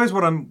 I suppose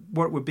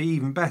what would be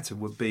even better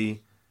would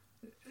be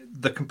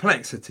the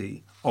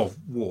complexity of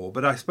war,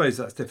 but I suppose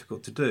that's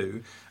difficult to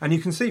do. And you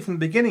can see from the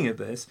beginning of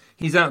this,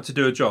 he's out to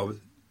do a job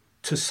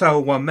to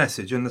sell one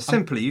message, and the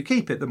simpler you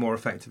keep it, the more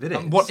effective it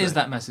is. What is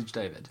that message,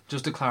 David?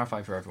 Just to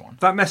clarify for everyone.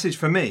 That message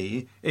for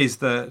me is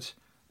that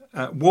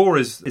war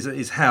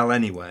is hell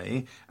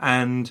anyway,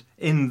 and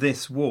in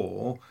this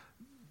war,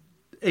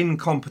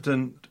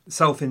 incompetent,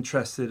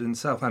 self-interested and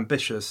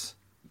self-ambitious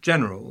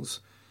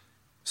generals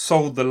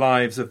sold the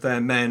lives of their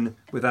men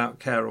without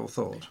care or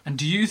thought. And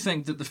do you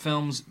think that the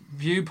film's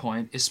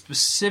viewpoint is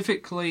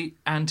specifically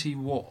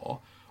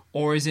anti-war,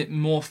 or is it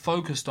more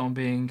focused on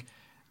being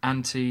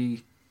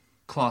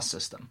anti-class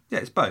system? Yeah,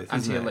 it's both.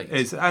 Anti-elite.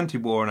 It's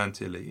anti-war and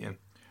anti-elite, yeah.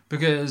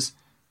 Because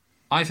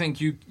I think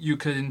you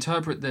could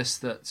interpret this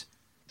that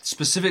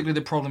specifically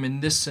the problem in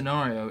this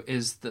scenario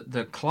is that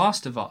the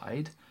class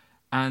divide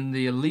and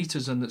the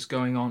elitism that's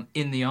going on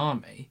in the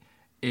army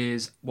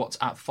is what's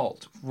at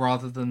fault,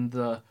 rather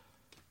than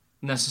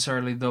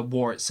necessarily the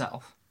war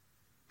itself.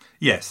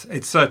 Yes,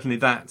 it's certainly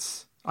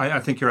that's... I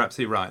think you're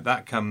absolutely right.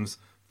 That comes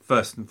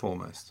first and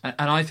foremost.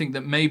 And I think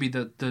that maybe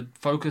the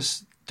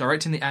focus,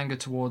 directing the anger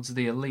towards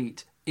the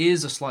elite,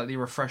 is a slightly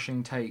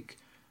refreshing take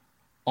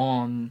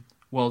on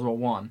World War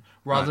One,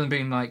 rather than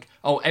being like,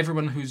 oh,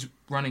 everyone who's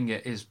running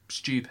it is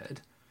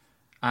stupid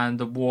and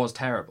the war's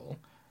terrible.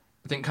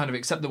 I think kind of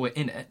accept that we're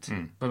in it,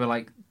 but we're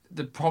like,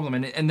 the problem,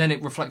 and then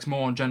it reflects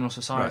more on general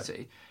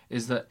society,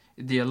 is that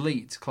the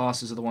elite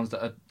classes are the ones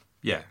that are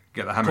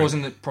get the hammer.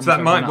 Causing the problem. So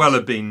that might well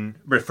have been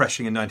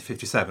refreshing in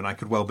 1957. I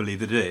could well believe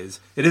that it is.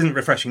 It isn't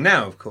refreshing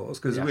now, of course,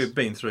 because we've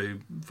been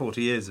through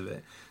 40 years of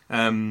it.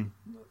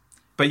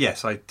 But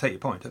yes, I take your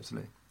point,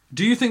 absolutely.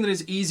 Do you think that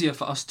it's easier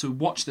for us to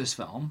watch this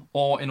film,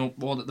 or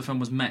that the film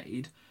was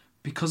made,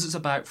 because it's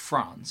about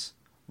France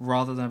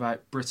rather than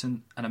about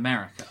Britain and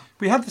America?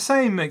 We had the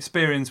same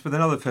experience with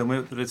another film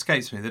that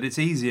escapes me, that it's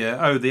easier,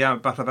 the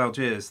Battle of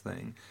Algiers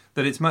thing,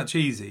 that it's much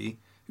easier,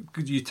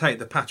 you take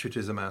the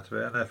patriotism out of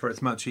it, and therefore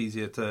it's much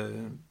easier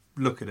to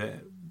look at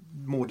it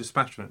more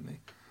dispassionately.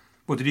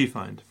 What did you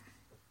find?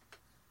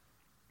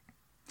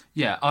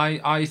 Yeah,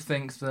 I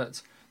think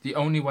that the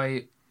only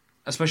way,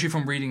 especially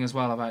from reading as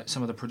well about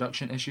some of the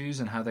production issues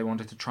and how they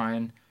wanted to try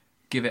and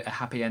give it a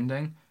happy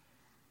ending,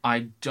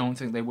 I don't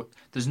think they would.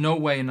 There's no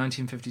way in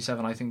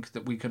 1957 I think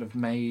that we could have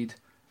made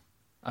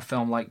a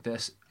film like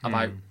this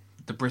about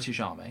the British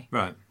Army,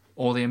 right,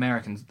 or the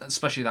Americans,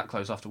 especially that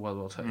close after World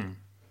War II,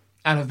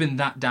 and have been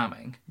that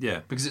damning.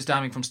 Yeah, because it's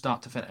damning from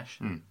start to finish.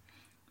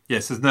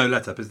 Yes, there's no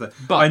let-up, is there?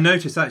 But I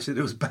noticed actually that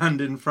it was banned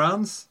in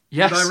France.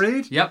 Yes. Did I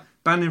read? Yep.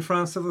 Banned in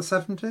France till the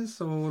 70s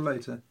or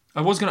later?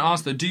 I was going to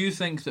ask though, do you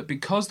think that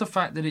because the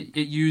fact that it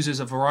uses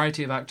a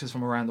variety of actors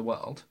from around the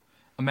world,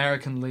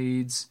 American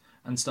leads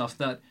and stuff,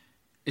 that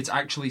it's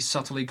actually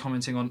subtly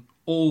commenting on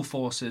all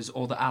forces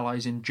or the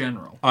Allies in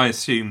general? I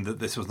assumed that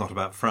this was not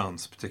about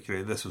France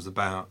particularly. This was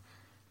about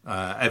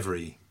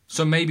every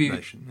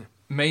nation. Yeah.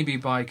 Maybe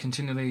by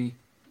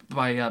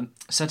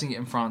setting it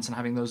in France and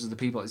having those as the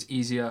people, it's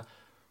easier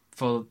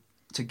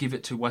to give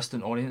it to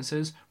Western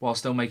audiences while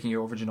still making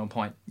your original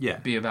point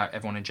be about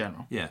everyone in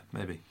general. Yeah,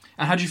 maybe.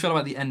 And how do you feel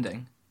about the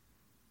ending?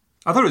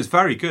 I thought it was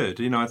very good.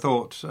 I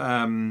thought,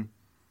 as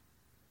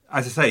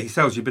I say, he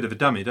sells you a bit of a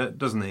dummy,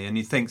 doesn't he? And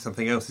you think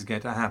something else is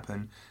going to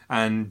happen,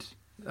 and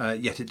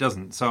yet it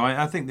doesn't. So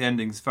I think the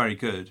ending's very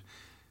good.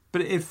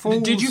 But it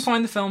falls... Did you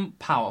find the film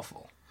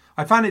powerful?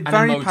 I found it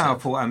very emotive?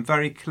 Powerful and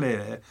very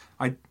clear.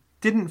 I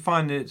didn't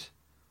find it...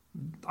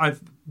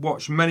 I've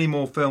watched many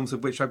more films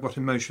of which I've got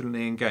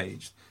emotionally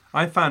engaged.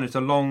 I found it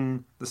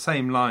along the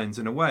same lines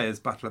in a way as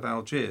Battle of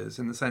Algiers,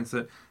 in the sense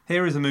that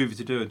here is a movie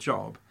to do a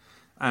job,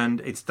 and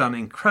it's done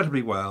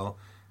incredibly well.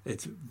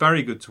 It's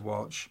very good to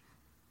watch.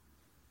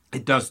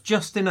 It does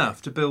just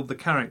enough to build the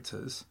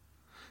characters,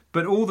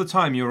 but all the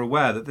time you're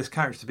aware that this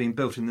character's being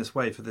built in this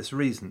way for this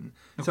reason.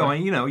 Okay. So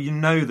you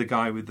know the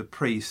guy with the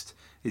priest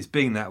is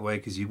being that way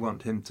because you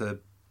want him to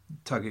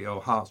tug at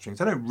your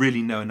heartstrings. I don't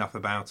really know enough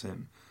about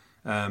him.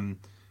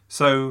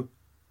 So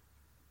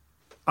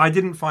I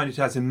didn't find it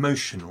as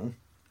emotional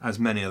as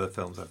many other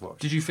films I've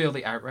watched. Did you feel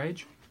the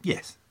outrage?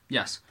 Yes.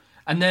 Yes.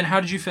 And then how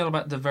did you feel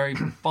about the very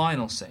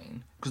final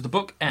scene? Because the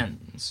book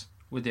ends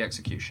with the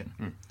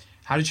execution.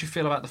 How did you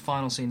feel about the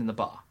final scene in the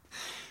bar?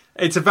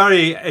 It's a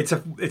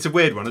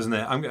weird one, isn't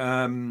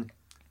it?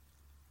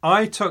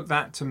 I took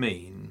that to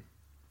mean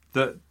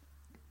that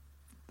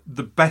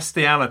the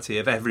bestiality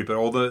of everybody,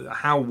 or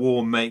how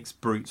war makes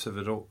brutes of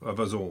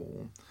us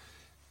all,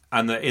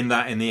 and that in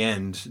the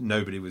end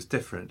nobody was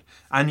different,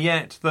 and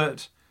yet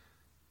that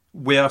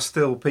we are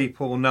still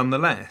people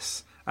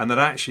nonetheless, and that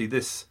actually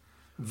this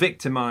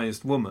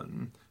victimised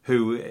woman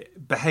who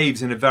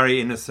behaves in a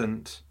very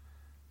innocent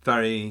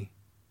way,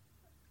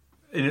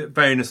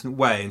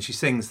 and she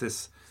sings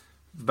this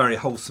very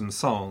wholesome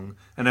song,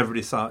 and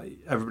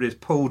everybody's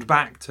pulled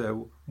back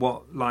to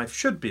what life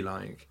should be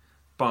like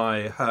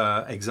by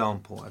her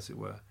example, as it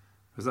were.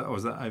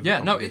 Was that?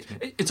 Yeah, no,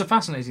 it's a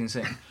fascinating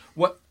scene.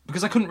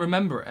 Because I couldn't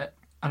remember it,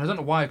 and I don't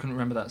know why I couldn't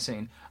remember that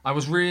scene. I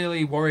was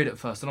really worried at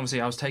first, and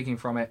obviously I was taking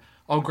from it,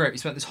 oh great, we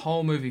spent this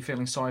whole movie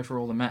feeling sorry for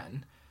all the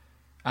men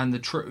and the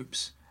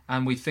troops,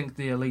 and we think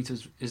the elite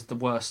is the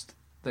worst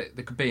that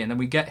could be, and then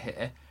we get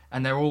here,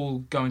 and they're all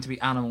going to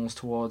be animals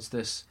towards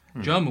this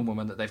German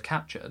woman that they've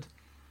captured.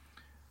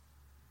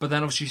 But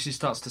then obviously she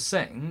starts to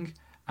sing,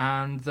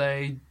 and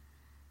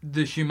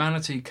the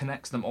humanity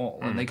connects them all,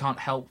 and they can't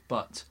help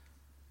but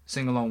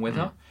sing along with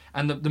her.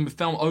 And the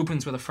film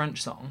opens with a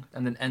French song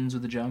and then ends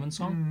with a German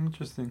song.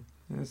 Interesting.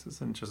 Yes, it's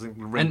an interesting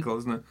wrinkle,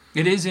 isn't it?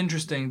 It is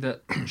interesting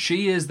that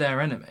she is their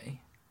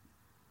enemy,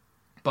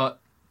 but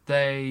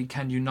they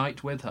can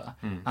unite with her.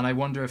 And I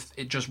wonder if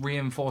it just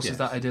reinforces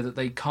that idea that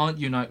they can't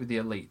unite with the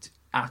elite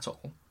at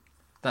all.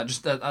 That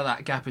just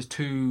that gap is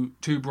too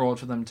broad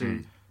for them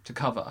to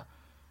cover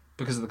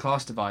because of the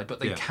class divide. But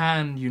they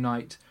can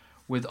unite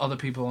with other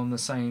people on the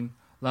same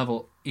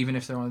level, even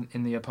if they're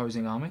in the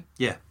opposing army.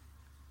 Yeah.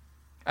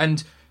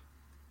 And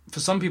for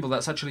some people,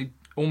 that's actually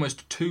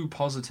almost too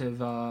positive,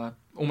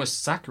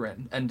 almost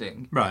saccharine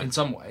ending in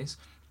some ways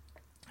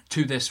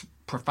to this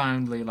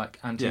profoundly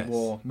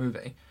anti-war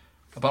movie.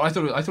 But I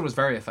thought it was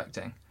very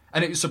affecting,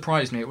 and it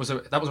surprised me.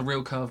 That was a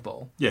real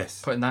curveball.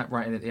 Yes, putting that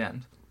right in at the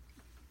end.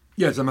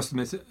 Yes, I must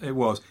admit it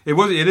was.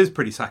 It is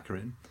pretty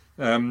saccharine,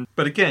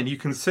 but again, you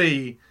can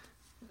see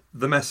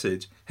the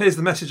message. Here's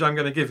the message I'm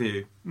going to give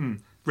you.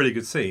 Really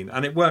good scene,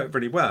 and it worked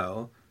really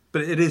well.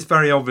 But it is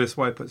very obvious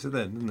why he puts it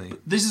in, isn't he?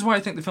 This is why I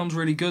think the film's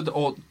really good,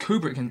 or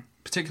Kubrick in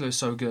particular is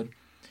so good.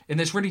 In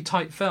this really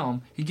tight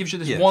film, he gives you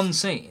this one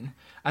scene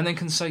and then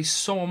can say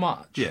so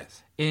much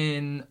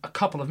in a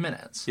couple of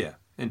minutes. Yeah,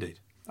 indeed.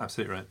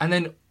 Absolutely right.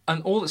 And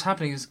all that's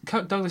happening is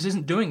Kirk Douglas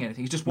isn't doing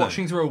anything. He's just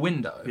watching through a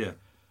window. Yeah.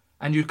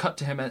 and you cut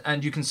to him,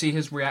 and you can see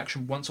his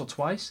reaction once or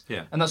twice.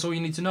 Yeah. And that's all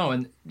you need to know.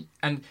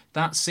 And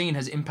that scene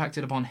has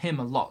impacted upon him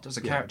a lot as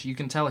a character. You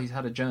can tell he's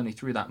had a journey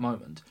through that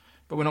moment.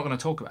 But we're not going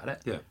to talk about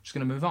it. Yeah. Just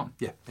going to move on.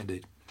 Yeah,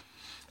 indeed.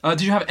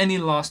 Did you have any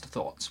last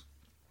thoughts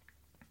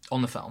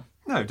on the film?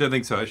 No, I don't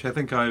think so, actually. I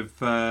think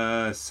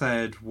I've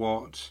said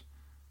what,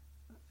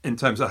 in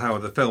terms of how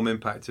the film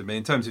impacted me,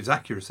 in terms of its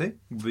accuracy,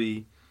 would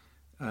be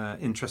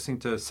interesting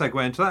to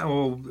segue into that.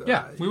 Or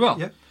yeah, we will.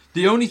 Yeah.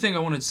 The only thing I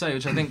wanted to say,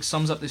 which I think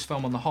sums up this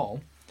film on the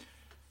whole,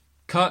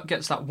 Kurt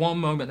gets that one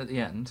moment at the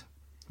end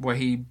where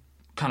he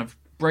kind of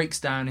breaks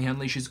down, he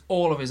unleashes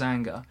all of his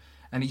anger,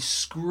 and he's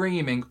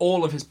screaming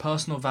all of his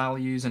personal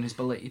values and his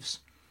beliefs.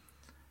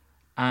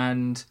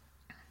 And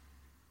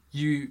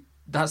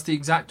that's the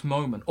exact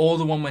moment, or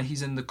the one where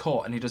he's in the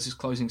court and he does his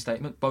closing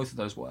statement, both of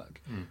those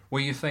work,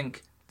 where you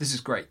think, this is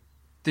great.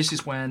 This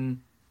is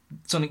when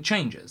something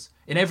changes.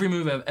 In every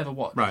movie I've ever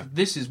watched,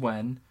 this is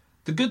when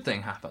the good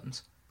thing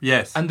happens.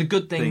 Yes. And the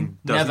good thing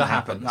never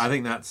happens. I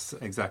think that's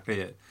exactly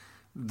it.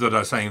 That I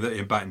was saying that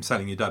about him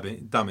selling you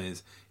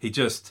dummies.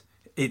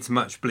 It's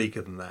much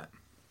bleaker than that.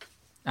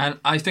 And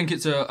I think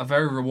it's a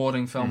very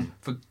rewarding film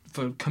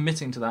for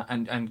committing to that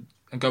and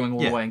going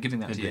all the way and giving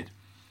that to you.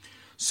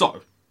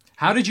 So,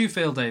 how did you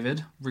feel,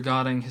 David,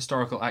 regarding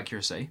historical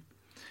accuracy,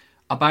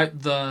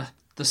 about the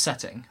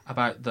setting,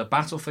 about the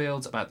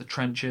battlefields, about the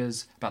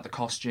trenches, about the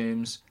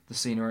costumes, the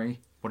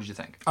scenery? What did you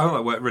think? I thought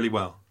it worked really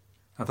well.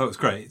 I thought it was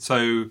great.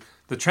 So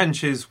the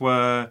trenches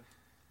were,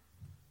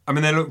 I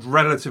mean, they looked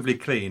relatively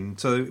clean,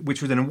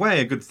 which was in a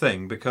way a good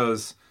thing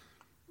because,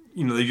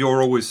 you know,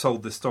 you're always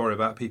sold this story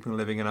about people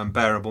living in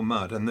unbearable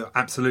mud, and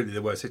absolutely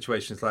there were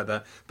situations like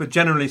that. But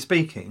generally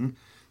speaking,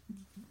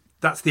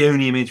 that's the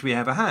only image we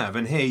ever have.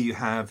 And here you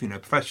have, you know,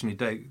 professionally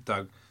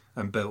dug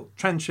and built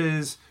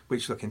trenches,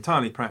 which look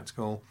entirely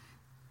practical.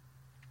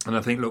 And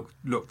I think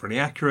looked pretty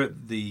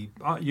accurate. The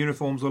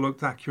uniforms all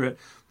looked accurate.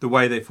 The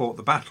way they fought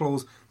the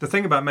battles. The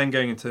thing about men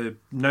going into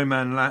no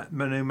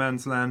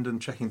man's land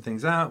and checking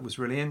things out was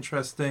really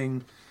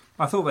interesting.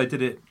 I thought they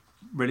did it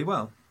really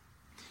well.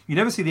 You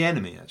never see the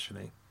enemy,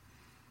 actually.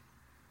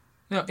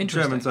 No,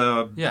 interesting. Germans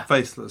are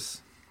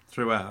faceless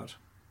throughout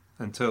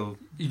until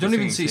you don't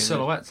even see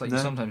silhouettes like you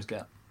sometimes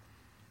get.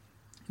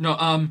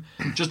 No,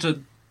 just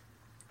to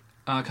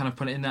kind of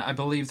put it in there, I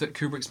believe that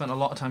Kubrick spent a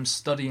lot of time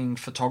studying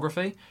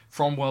photography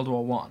from World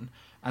War One,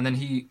 and then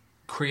he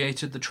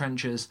created the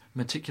trenches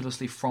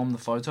meticulously from the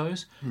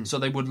photos, so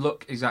they would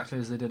look exactly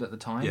as they did at the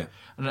time. Yeah.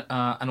 And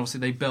obviously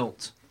they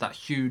built that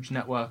huge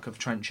network of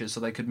trenches so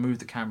they could move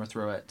the camera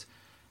through it,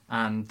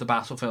 and the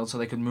battlefield so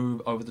they could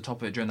move over the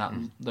top of it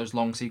during those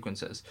long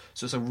sequences.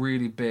 So it's a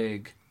really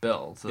big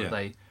build that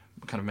they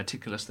kind of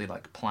meticulously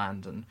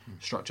planned and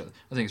structured.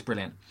 I think it's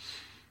brilliant.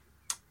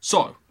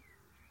 So,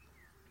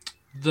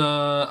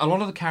 a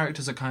lot of the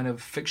characters are kind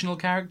of fictional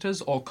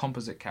characters or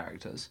composite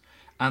characters,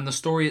 and the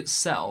story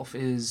itself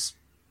is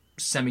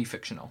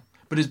semi-fictional,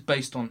 but is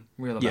based on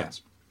real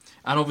events.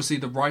 And obviously,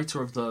 the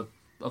writer of the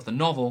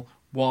novel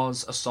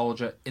was a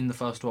soldier in the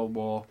First World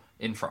War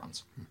in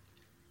France.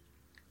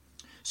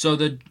 So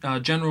the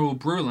General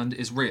Bruland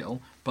is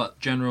real, but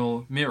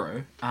General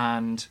Miro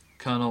and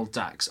Colonel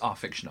Dax are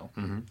fictional.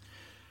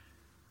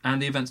 And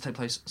the events take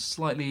place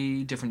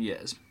slightly different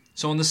years.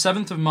 So on the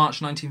 7th of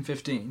March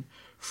 1915,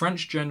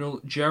 French General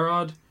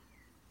Gerard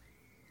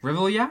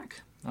Ravaillac?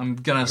 I'm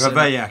going to say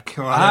Ravaillac.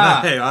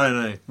 I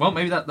don't know. Well,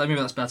 maybe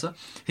that's better.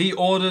 He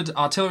ordered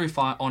artillery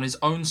fire on his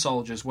own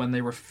soldiers when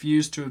they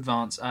refused to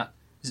advance at...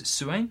 Is it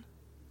Souain?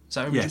 Is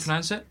that how you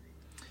pronounce it?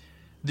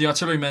 The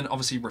artillerymen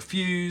obviously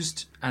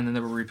refused, and then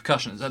there were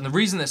repercussions. And the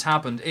reason this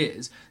happened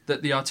is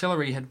that the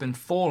artillery had been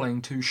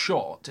falling too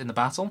short in the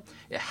battle.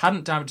 It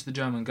hadn't damaged the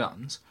German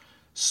guns,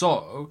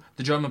 so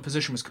the German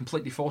position was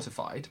completely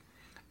fortified,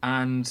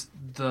 and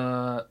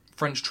the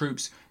French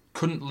troops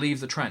couldn't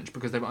leave the trench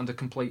because they were under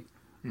complete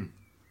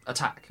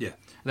attack. Yeah.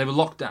 They were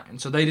locked down,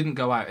 so they didn't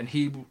go out, and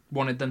he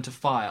wanted them to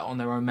fire on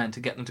their own men to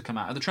get them to come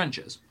out of the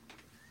trenches.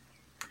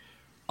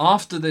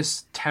 After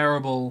this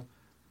terrible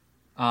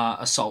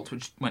assault,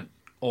 which went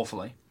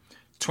awfully,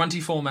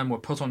 24 men were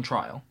put on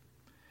trial,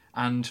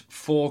 and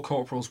 4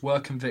 corporals were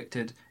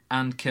convicted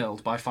and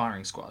killed by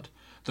firing squad.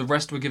 The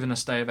rest were given a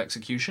stay of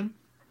execution.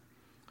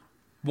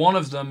 One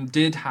of them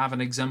did have an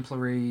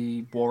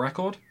exemplary war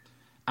record,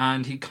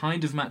 and he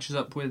kind of matches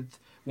up with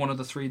one of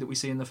the 3 that we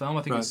see in the film.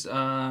 I think it's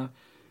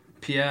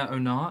Pierre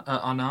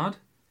Arnaud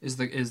is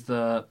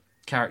the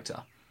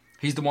character.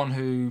 He's the one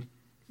who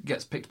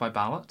gets picked by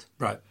ballot.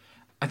 Right.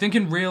 I think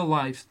in real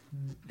life,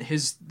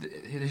 his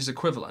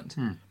equivalent,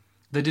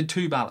 they did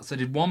 2 ballots. They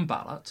did 1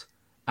 ballot,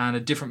 and a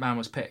different man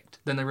was picked.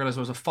 Then they realised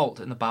there was a fault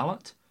in the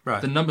ballot.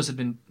 Right. The numbers had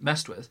been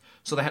messed with,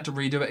 so they had to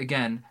redo it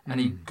again, and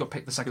he got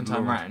picked the second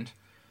time round.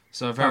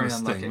 So very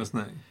unlucky. Sting,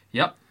 wasn't it?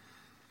 Yep.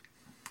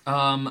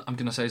 I'm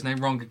going to say his name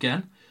wrong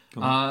again.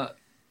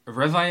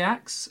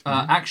 Ravaillac's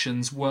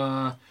actions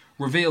were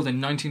revealed in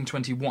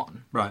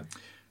 1921. Right.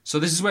 So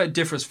this is where it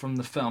differs from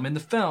the film. In the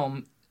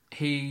film,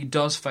 he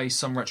does face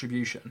some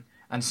retribution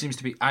and seems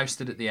to be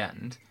ousted at the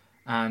end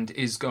and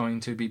is going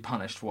to be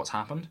punished for what's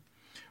happened.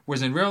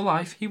 whereas in real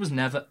life, he was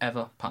never,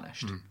 ever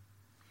punished.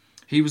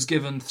 He was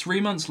given 3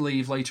 months'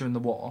 leave later in the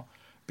war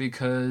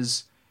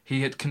because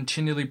he had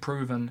continually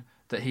proven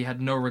that he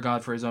had no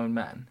regard for his own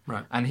men.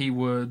 Right.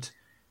 And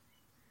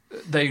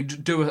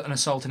they'd do an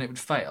assault and it would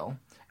fail,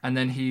 and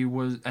then he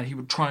would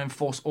try and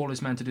force all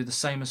his men to do the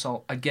same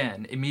assault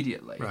again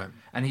immediately. Right.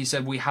 And he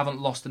said, "We haven't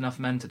lost enough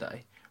men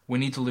today. We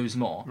need to lose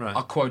more. Right.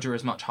 Our quota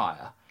is much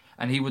higher."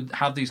 And he would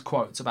have these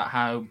quotes about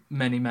how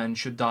many men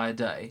should die a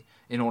day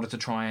in order to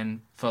try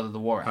and further the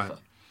war effort. Right.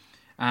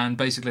 And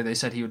basically they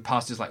said he would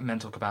pass his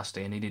mental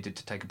capacity and he needed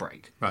to take a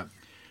break. Right.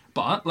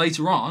 But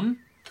later on,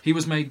 he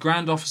was made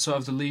Grand Officer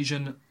of the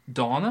Legion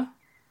d'Honneur.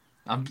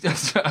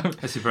 That's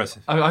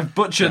impressive. I've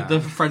butchered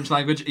the French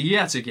language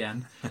yet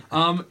again.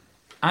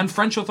 And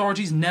French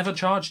authorities never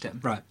charged him.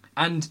 Right.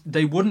 And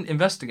they wouldn't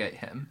investigate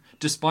him,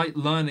 despite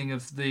learning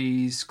of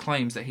these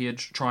claims that he had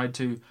tried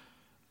to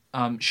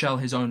shell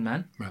his own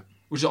men. Right.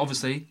 Which is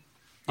obviously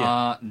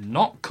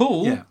not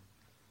cool. Yeah.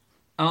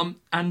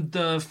 And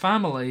the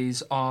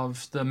families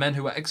of the men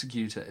who were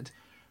executed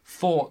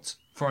fought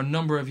for a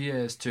number of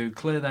years to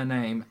clear their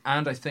name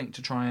and, I think,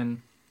 to try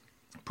and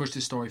push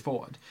this story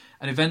forward.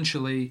 And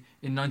eventually,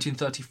 in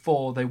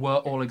 1934, they were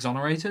all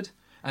exonerated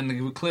and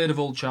they were cleared of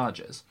all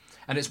charges.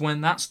 And it's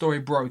when that story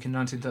broke in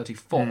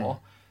 1934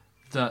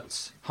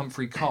 that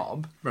Humphrey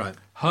Cobb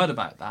heard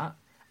about that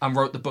and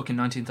wrote the book in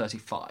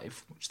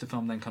 1935, which the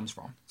film then comes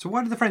from. So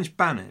why did the French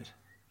ban it?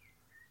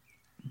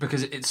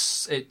 Because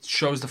it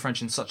shows the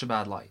French in such a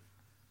bad light.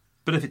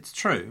 But if it's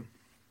true...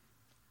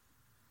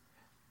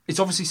 It's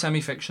obviously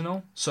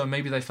semi-fictional, so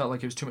maybe they felt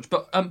like it was too much.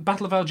 But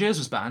Battle of Algiers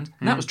was banned,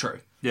 and that was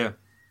true. Yeah.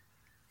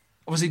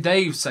 Obviously,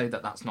 they say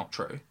that that's not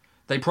true.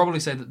 They probably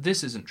say that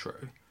this isn't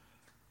true.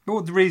 But what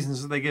are the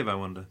reasons that they give, I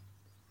wonder?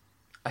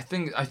 I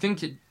think I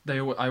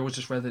always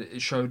just read that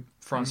it showed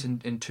France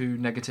in too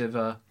negative...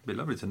 It'd be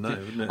lovely to know,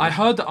 wouldn't it? I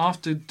heard that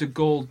after de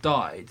Gaulle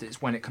died,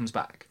 it's when it comes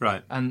back.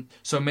 Right. And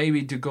so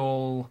maybe de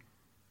Gaulle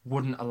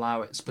wouldn't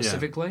allow it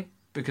specifically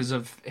because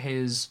of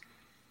his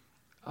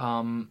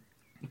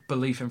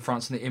belief in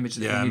France and the image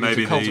that he needed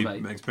to cultivate.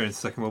 Maybe the experience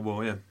of the Second World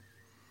War, yeah.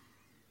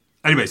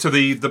 Anyway, so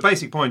the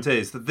basic point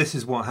is that this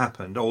is what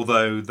happened,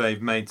 although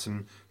they've made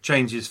some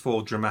changes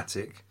for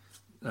dramatic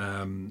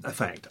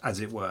effect, as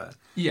it were.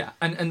 Yeah,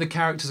 and the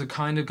characters are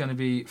kind of going to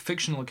be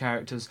fictional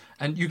characters,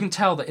 and you can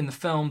tell that in the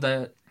film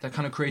they're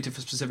kind of created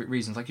for specific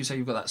reasons. Like you say,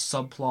 you've got that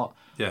subplot.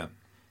 Yeah.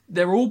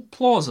 They're all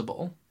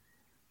plausible,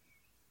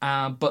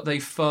 but they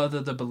further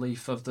the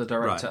belief of the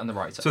director and the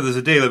writer. So there's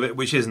a deal of it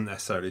which isn't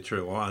necessarily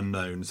true or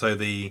unknown. So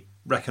the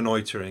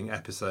reconnoitering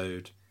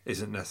episode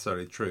isn't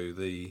necessarily true.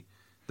 The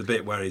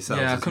bit where he sells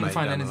his mate. Yeah, I couldn't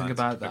find anything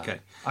about that. Okay.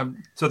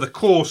 So the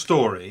core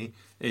story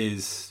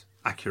is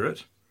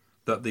accurate,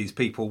 that these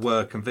people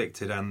were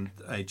convicted and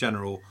a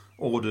general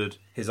ordered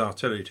his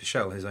artillery to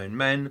shell his own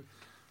men,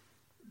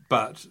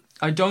 but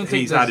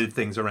he's added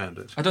things around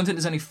it. I don't think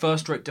there's any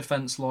first-rate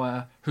defence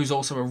lawyer who's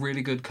also a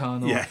really good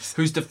colonel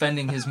who's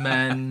defending his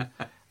men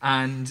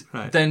and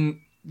then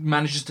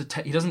manages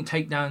to... he doesn't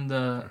take down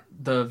the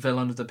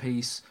villain of the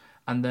piece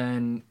and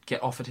then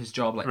get offered his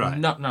job.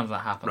 None of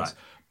that happens. Right.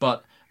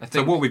 But I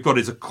think... So what we've got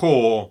is a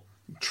core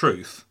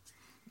truth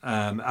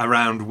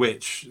around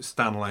which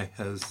Stanley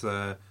has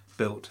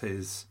built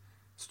his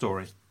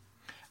story.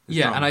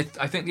 Yeah, and I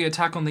think the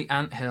attack on the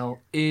anthill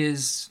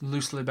is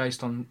loosely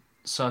based on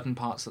certain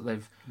parts that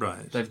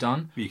they've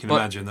done. You can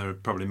imagine there are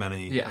probably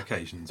many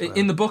occasions.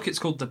 In the book, it's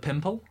called the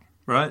Pimple.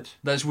 Right.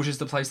 Which is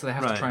the place that they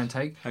have to try and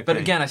take. Okay. But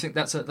again, I think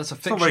that's a fictional...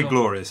 It's not very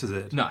glorious, is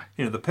it? No.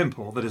 You know, the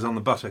pimple that is on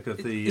the buttock of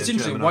the It's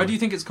interesting. German Why army. do you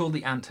think it's called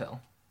the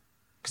anthill?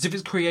 Because if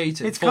it's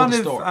created it's for kind the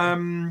of story...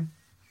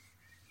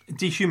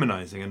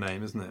 dehumanising a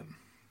name, isn't it?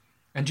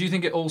 And do you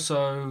think it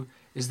also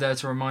is there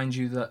to remind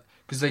you that...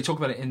 Because they talk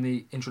about it in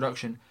the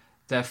introduction,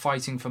 they're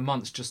fighting for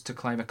months just to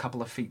claim a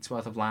couple of feet's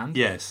worth of land.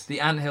 Yes. The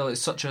anthill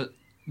is such a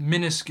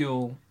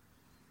minuscule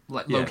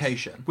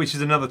location. Which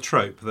is another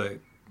trope that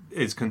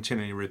is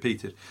continually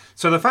repeated.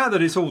 So the fact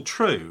that it's all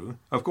true,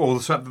 or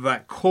the fact that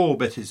that core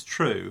bit is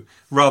true,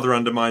 rather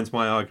undermines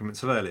my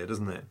arguments of earlier,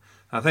 doesn't it?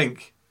 I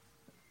think...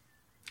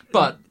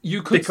 But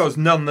you could... Because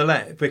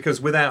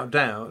without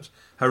doubt,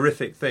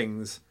 horrific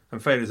things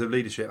and failures of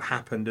leadership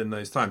happened in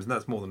those times, and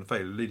that's more than a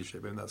failure of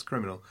leadership, I mean, that's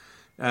criminal.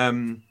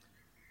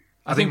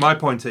 I think my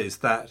point is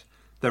that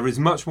there is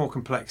much more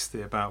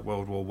complexity about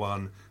World War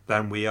I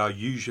than we are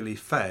usually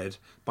fed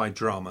by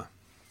drama.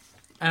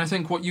 And I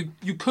think what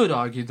you could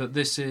argue that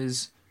this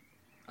is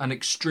an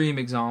extreme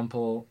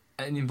example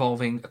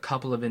involving a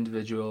couple of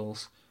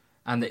individuals,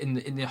 and that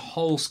in the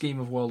whole scheme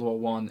of World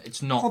War I,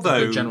 it's not a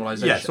good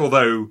generalisation. Yes,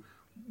 although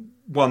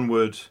one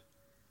would,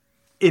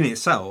 in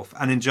itself,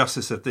 an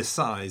injustice of this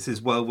size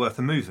is well worth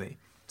a movie.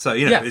 So,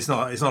 it's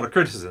not a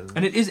criticism.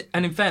 And it is,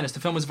 and in fairness,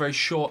 the film was a very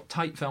short,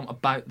 tight film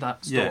about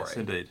that story. Yes,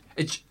 indeed.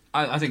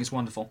 I think it's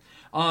wonderful.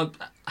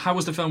 How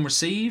was the film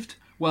received?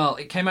 Well,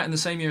 it came out in the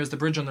same year as The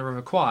Bridge on the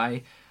River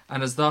Kwai,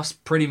 and has thus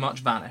pretty much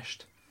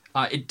vanished.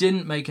 It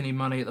didn't make any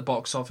money at the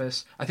box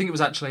office. I think it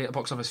was actually a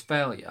box office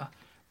failure,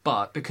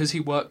 but because he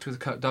worked with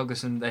Kirk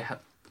Douglas and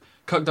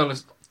Kirk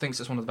Douglas thinks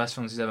it's one of the best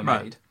films he's ever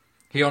made.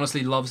 He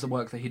honestly loves the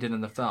work that he did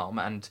in the film,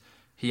 and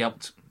he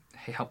helped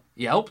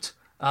get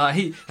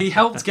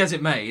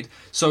it made.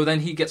 So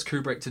then he gets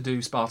Kubrick to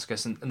do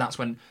Spartacus, and that's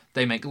when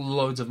they make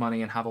loads of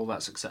money and have all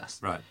that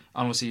success. Right.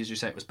 Honestly, as you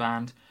say, it was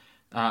banned.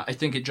 I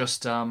think it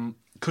just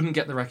couldn't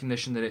get the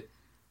recognition that it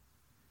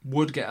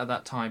would get at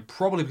that time,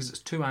 probably because it's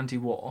too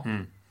anti-war,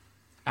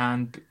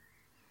 and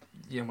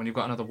when you've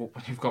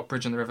got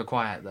Bridge on the River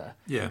Kwai there,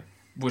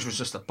 which was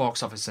just a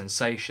box office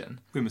sensation.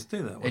 We must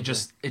do that.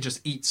 It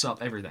just eats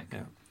up everything.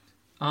 Yeah.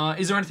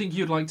 Is there anything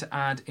you'd like to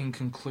add in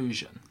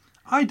conclusion?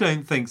 I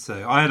don't think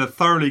so. I had a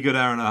thoroughly good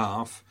hour and a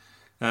half.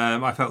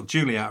 I felt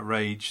duly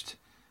outraged,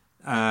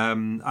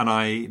 and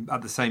I,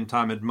 at the same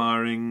time,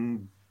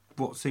 admiring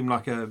what seemed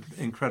like an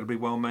incredibly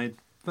well-made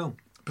film.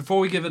 Before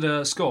we give it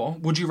a score,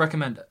 would you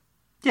recommend it?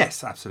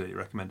 Yes, absolutely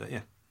recommend it,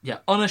 yeah. Yeah,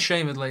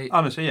 unashamedly.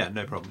 Honestly, yeah,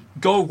 no problem.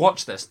 Go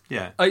watch this.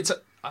 Yeah. It's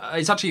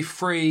actually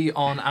free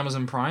on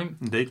Amazon Prime.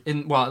 Indeed.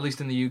 At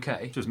least in the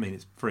UK. It doesn't mean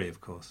it's free,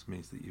 of course. It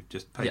means that you've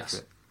just paid for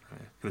it.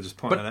 Can I just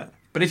point that out?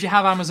 But if you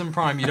have Amazon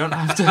Prime, you don't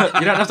have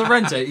to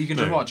rent it. You can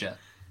just watch it.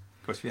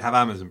 Of course, if you have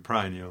Amazon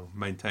Prime, you're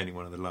maintaining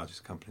one of the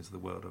largest companies of the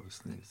world,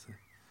 obviously. So.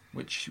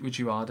 Which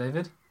you are,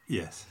 David?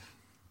 Yes.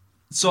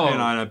 So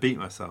I beat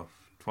myself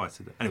twice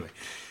a day. Anyway.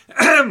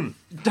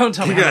 Don't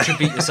tell me how much you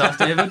beat yourself,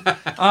 David.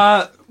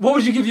 What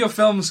would you give your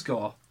film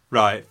score?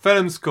 Right,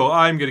 film score,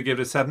 I'm going to give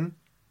it a 7,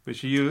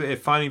 which you're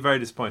finding very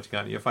disappointing,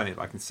 aren't you? You're finding it,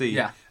 I can see.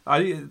 Yeah.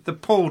 The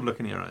pulled look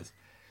in your eyes.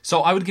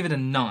 So I would give it a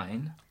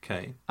 9.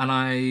 Okay. And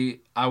I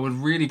would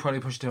really probably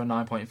push it to a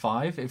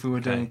 9.5 if we were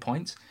doing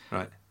points.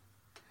 Right.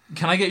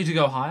 Can I get you to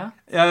go higher?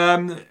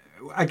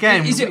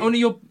 Again... Is it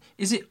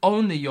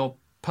only your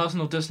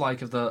personal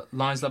dislike of the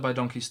Lions Led by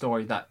Donkey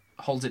story that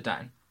holds it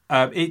down?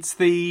 It's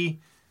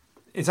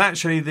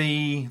actually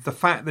the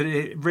fact that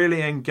it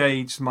really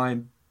engaged my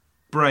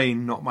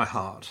brain, not my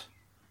heart.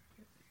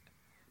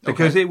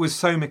 Because it was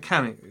so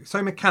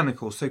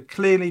mechanical, so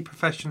clearly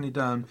professionally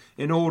done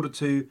in order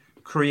to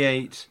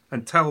create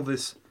and tell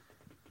this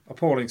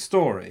appalling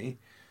story.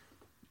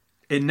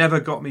 It never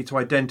got me to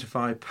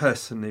identify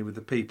personally with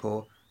the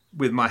people.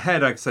 With my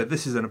head, I said,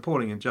 this is an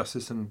appalling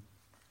injustice and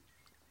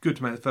good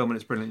to make the film and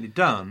it's brilliantly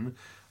done.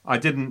 I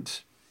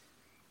don't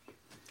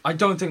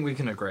think we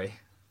can agree.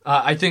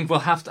 I think we'll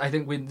have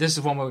to. This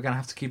is one where we're going to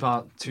have to keep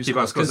our scores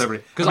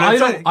because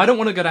I don't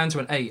want to go down to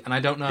an 8, and I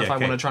don't know if I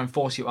want to try and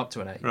force you up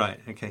to an 8. Right.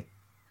 Okay.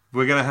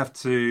 We're going to have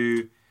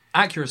to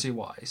accuracy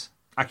wise,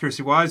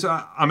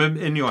 I'm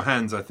in your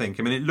hands. I think.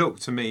 I mean, it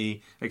looked to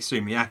me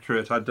extremely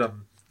accurate. I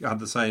had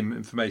the same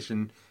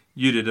information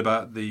you did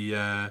about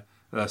the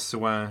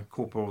Seuin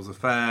Corporal's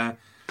affair.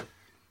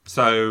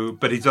 So,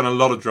 but he's done a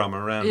lot of drama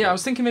around. Yeah, I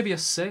was thinking maybe a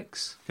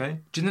 6. Okay.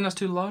 Do you think that's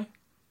too low?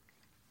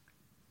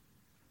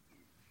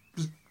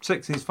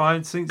 6 is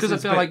fine. Because I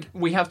feel like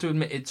we have to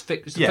admit it's a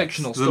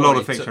fictional story. There's a lot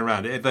of fiction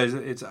around it.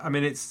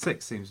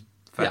 6 seems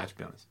fair, to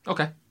be honest.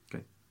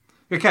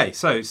 Okay,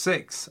 so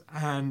 6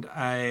 and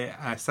a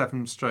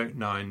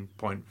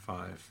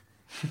 7/9.5.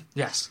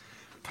 Yes.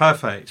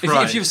 Perfect.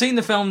 If you've seen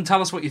the film, tell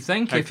us what you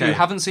think. Okay. If you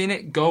haven't seen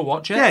it, go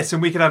watch it. Yes,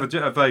 and we can have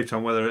a vote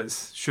on whether it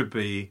should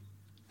be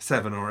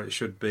 7 or it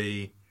should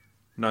be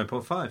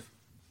 9.5.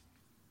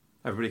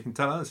 Everybody can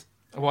tell us.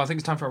 Well, I think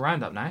it's time for a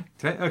roundup now.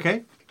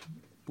 Okay.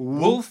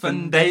 Wolf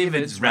and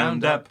David's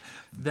Roundup.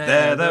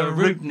 They're the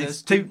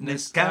rootinest,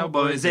 tootinest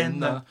cowboys in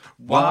the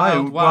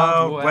wild,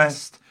 wild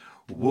west.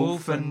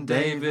 Wolf and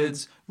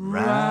David's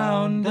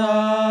Roundup.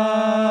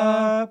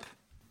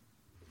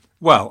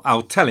 Well,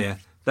 I'll tell you,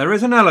 there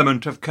is an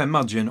element of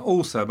curmudgeon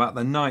also about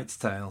The Knight's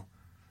Tale.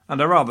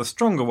 And a rather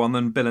stronger one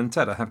than Bill and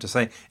Ted, I have to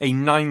say. A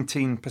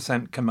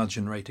 19%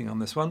 curmudgeon rating on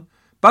this one.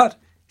 But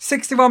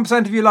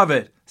 61% of you love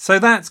it, so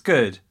that's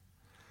good.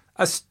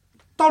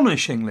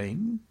 Astonishingly,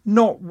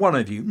 not one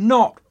of you,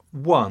 not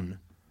one,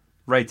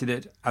 rated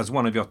it as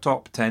one of your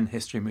top 10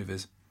 history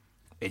movies.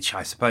 Which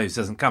I suppose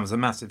doesn't come as a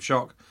massive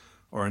shock,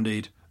 or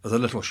indeed as a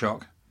little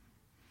shock.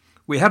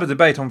 We had a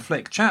debate on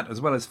Flick Chat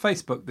as well as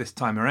Facebook this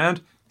time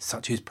around.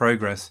 Such is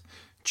progress.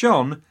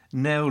 John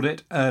nailed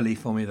it early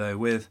for me though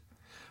with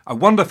a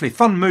wonderfully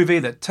fun movie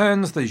that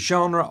turns the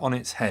genre on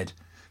its head.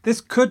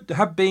 This could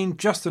have been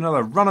just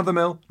another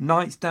run-of-the-mill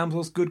knights,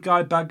 damsels, good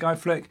guy, bad guy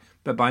flick,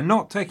 but by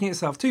not taking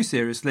itself too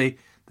seriously,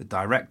 the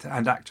director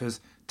and actors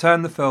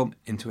turned the film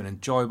into an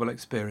enjoyable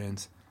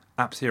experience.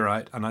 Absolutely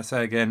right, and I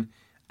say again,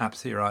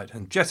 absolutely right.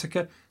 And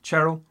Jessica,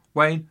 Cheryl,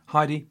 Wayne,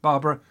 Heidi,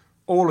 Barbara,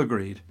 all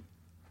agreed.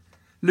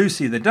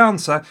 Lucy the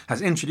Dancer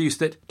has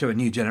introduced it to a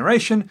new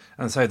generation,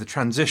 and so the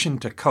transition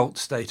to cult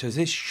status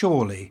is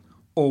surely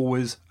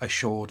always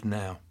assured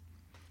now.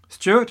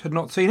 Stuart had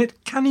not seen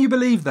it, can you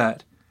believe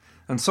that?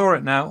 And saw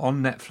it now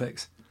on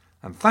Netflix,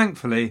 and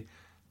thankfully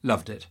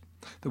loved it.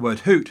 The word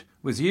hoot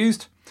was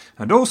used,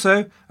 and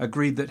also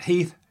agreed that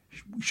Heath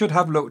should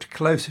have looked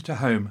closer to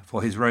home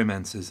for his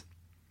romances.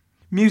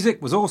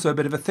 Music was also a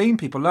bit of a theme,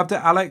 people loved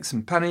it. Alex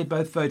and Penny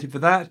both voted for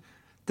that.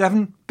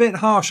 Devon, bit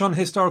harsh on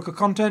historical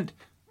content,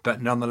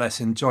 but nonetheless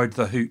enjoyed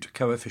the hoot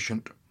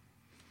coefficient.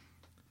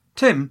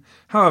 Tim,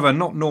 however,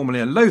 not normally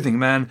a loathing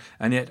man,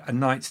 and yet A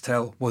Knight's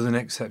Tale was an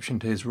exception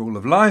to his rule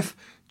of life.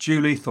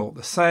 Julie thought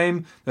the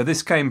same, though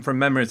this came from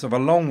memories of a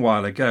long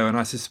while ago, and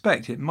I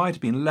suspect it might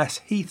have been less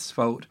Heath's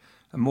fault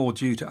and more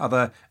due to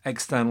other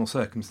external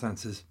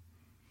circumstances.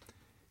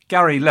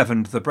 Gary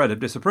leavened the bread of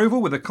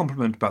disapproval with a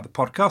compliment about the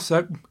podcast,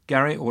 so,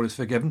 Gary, all is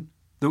forgiven.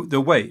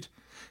 The wait.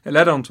 It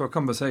led on to a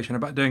conversation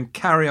about doing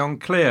Carry On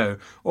Cleo,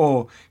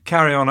 or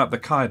Carry On Up the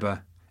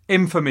Khyber.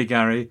 Infamy,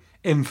 Gary,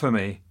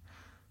 infamy.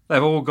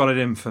 They've all got it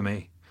in for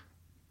me.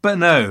 But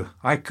no,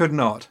 I could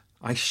not.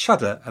 I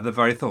shudder at the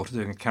very thought of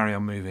doing a Carry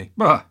On movie.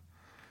 Bah.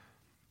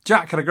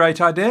 Jack had a great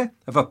idea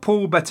of a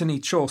Paul Bettany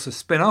Chaucer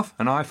spin-off,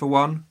 and I, for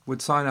one,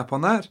 would sign up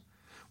on that.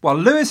 While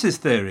Lewis's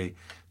theory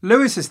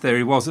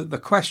was that the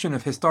question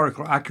of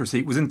historical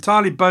accuracy was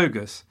entirely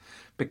bogus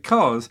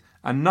because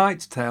A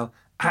Knight's Tale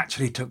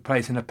actually took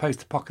place in a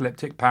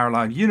post-apocalyptic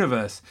parallel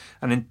universe,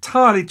 an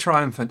entirely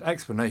triumphant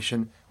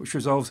explanation which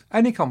resolves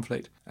any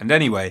conflict. And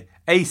anyway,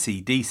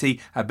 AC/DC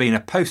have been a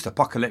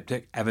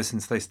post-apocalyptic ever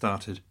since they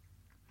started.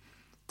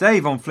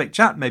 Dave on Flick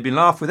Chat made me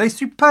laugh with a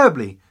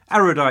superbly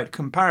erudite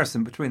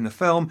comparison between the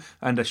film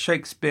and a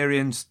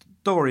Shakespearean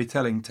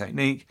storytelling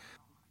technique,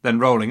 then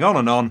rolling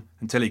on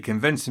until he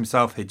convinced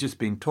himself he'd just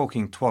been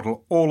talking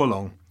twaddle all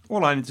along.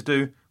 All I needed to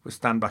do was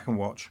stand back and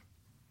watch.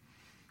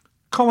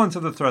 Comment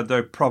of the thread,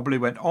 though, probably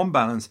went on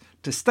balance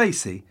to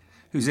Stacey,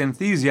 whose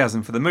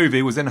enthusiasm for the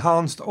movie was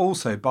enhanced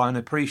also by an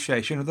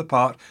appreciation of the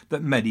part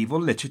that medieval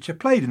literature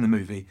played in the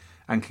movie,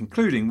 and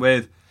concluding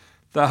with,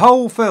 "The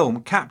whole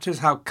film captures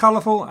how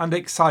colourful and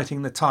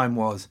exciting the time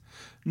was.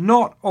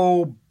 Not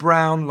all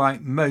brown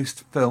like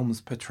most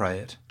films portray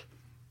it."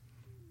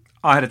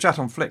 I had a chat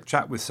on Flick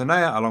Chat with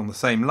Sanea along the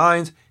same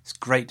lines. It's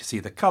great to see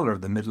the colour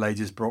of the Middle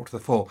Ages brought to the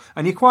fore,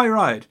 and you're quite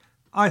right.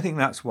 I think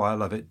that's why I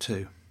love it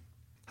too.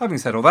 Having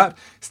said all that,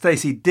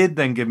 Stacey did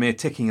then give me a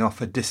ticking off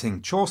for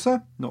dissing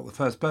Chaucer, not the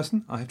first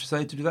person, I have to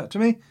say, to do that to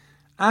me,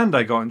 and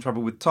I got in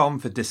trouble with Tom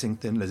for dissing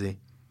Thin Lizzy.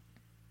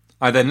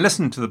 I then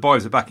listened to The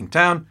Boys Are Back in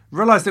Town,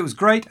 realised it was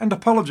great and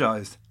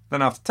apologised.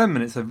 Then after 10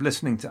 minutes of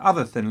listening to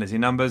other Thin Lizzy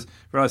numbers,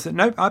 realised that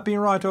nope, I've been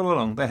right all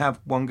along, they have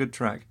one good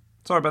track.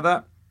 Sorry about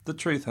that, the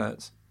truth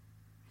hurts.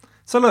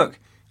 So look,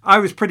 I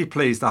was pretty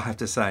pleased, I have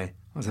to say.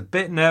 I was a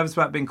bit nervous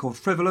about being called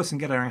frivolous and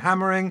getting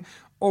hammering.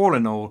 All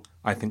in all,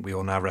 I think we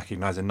all now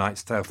recognise A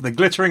Knight's Tale for the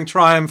glittering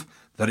triumph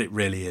that it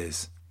really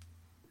is.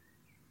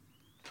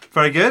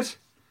 Very good.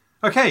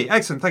 Okay,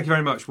 excellent. Thank you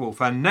very much, Wolf.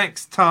 And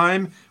next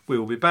time we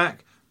will be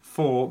back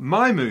for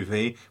my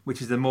movie,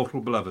 which is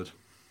Immortal Beloved.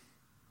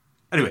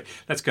 Anyway,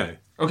 let's go.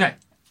 Okay.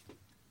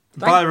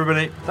 Bye,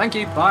 everybody. Thank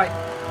you. Bye.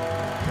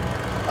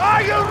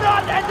 Are you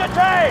not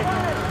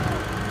entertained?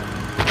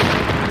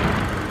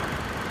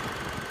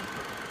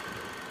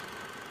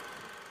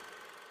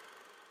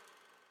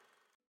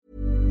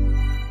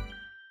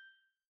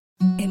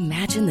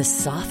 Imagine the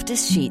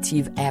softest sheets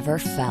you've ever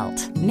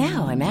felt.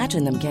 Now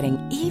imagine them getting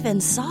even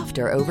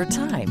softer over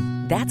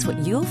time. That's what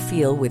you'll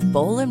feel with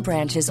Boll &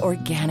 Branch's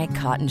organic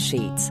cotton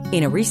sheets.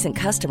 In a recent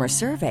customer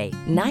survey,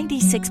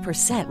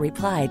 96%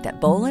 replied that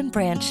Boll &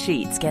 Branch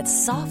sheets get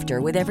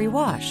softer with every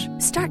wash.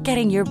 Start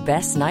getting your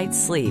best night's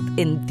sleep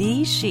in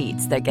these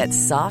sheets that get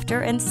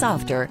softer and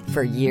softer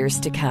for years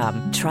to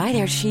come. Try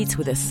their sheets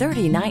with a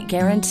 30-night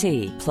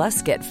guarantee.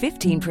 Plus, get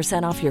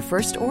 15% off your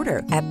first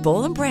order at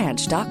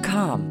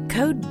BollandBranch.com.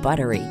 Code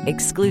BUTTERY.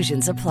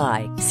 Exclusions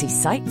apply. See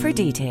site for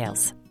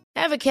details.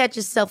 Ever catch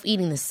yourself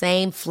eating the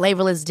same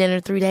flavorless dinner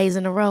 3 days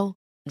in a row?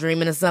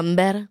 Dreaming of something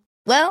better?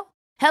 Well,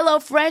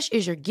 HelloFresh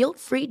is your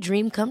guilt-free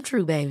dream come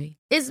true, baby.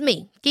 It's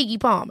me, Keke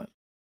Palmer.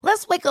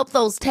 Let's wake up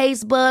those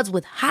taste buds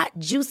with hot,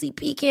 juicy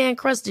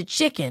pecan-crusted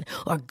chicken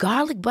or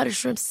garlic butter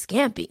shrimp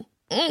scampi.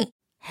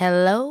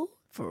 Hello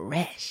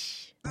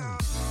Fresh.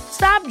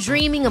 Stop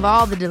dreaming of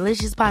all the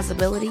delicious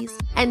possibilities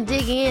and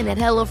dig in at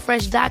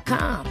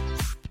HelloFresh.com.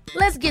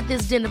 Let's get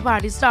this dinner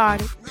party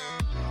started.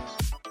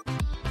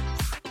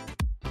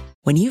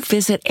 When you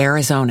visit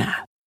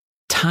Arizona,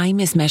 time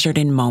is measured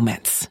in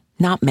moments,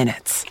 not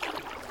minutes.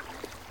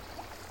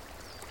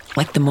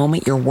 Like the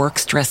moment your work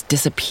stress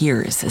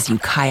disappears as you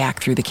kayak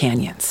through the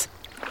canyons.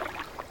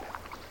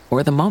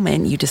 Or the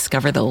moment you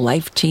discover the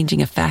life-changing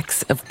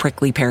effects of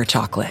prickly pear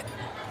chocolate.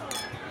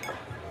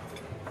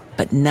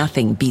 But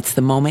nothing beats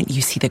the moment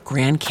you see the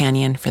Grand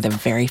Canyon for the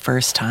very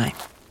first time.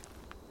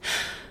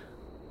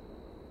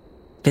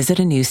 Visit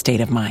a new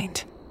state of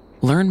mind.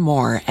 Learn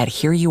more at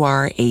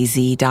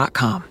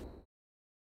hereyouareaz.com.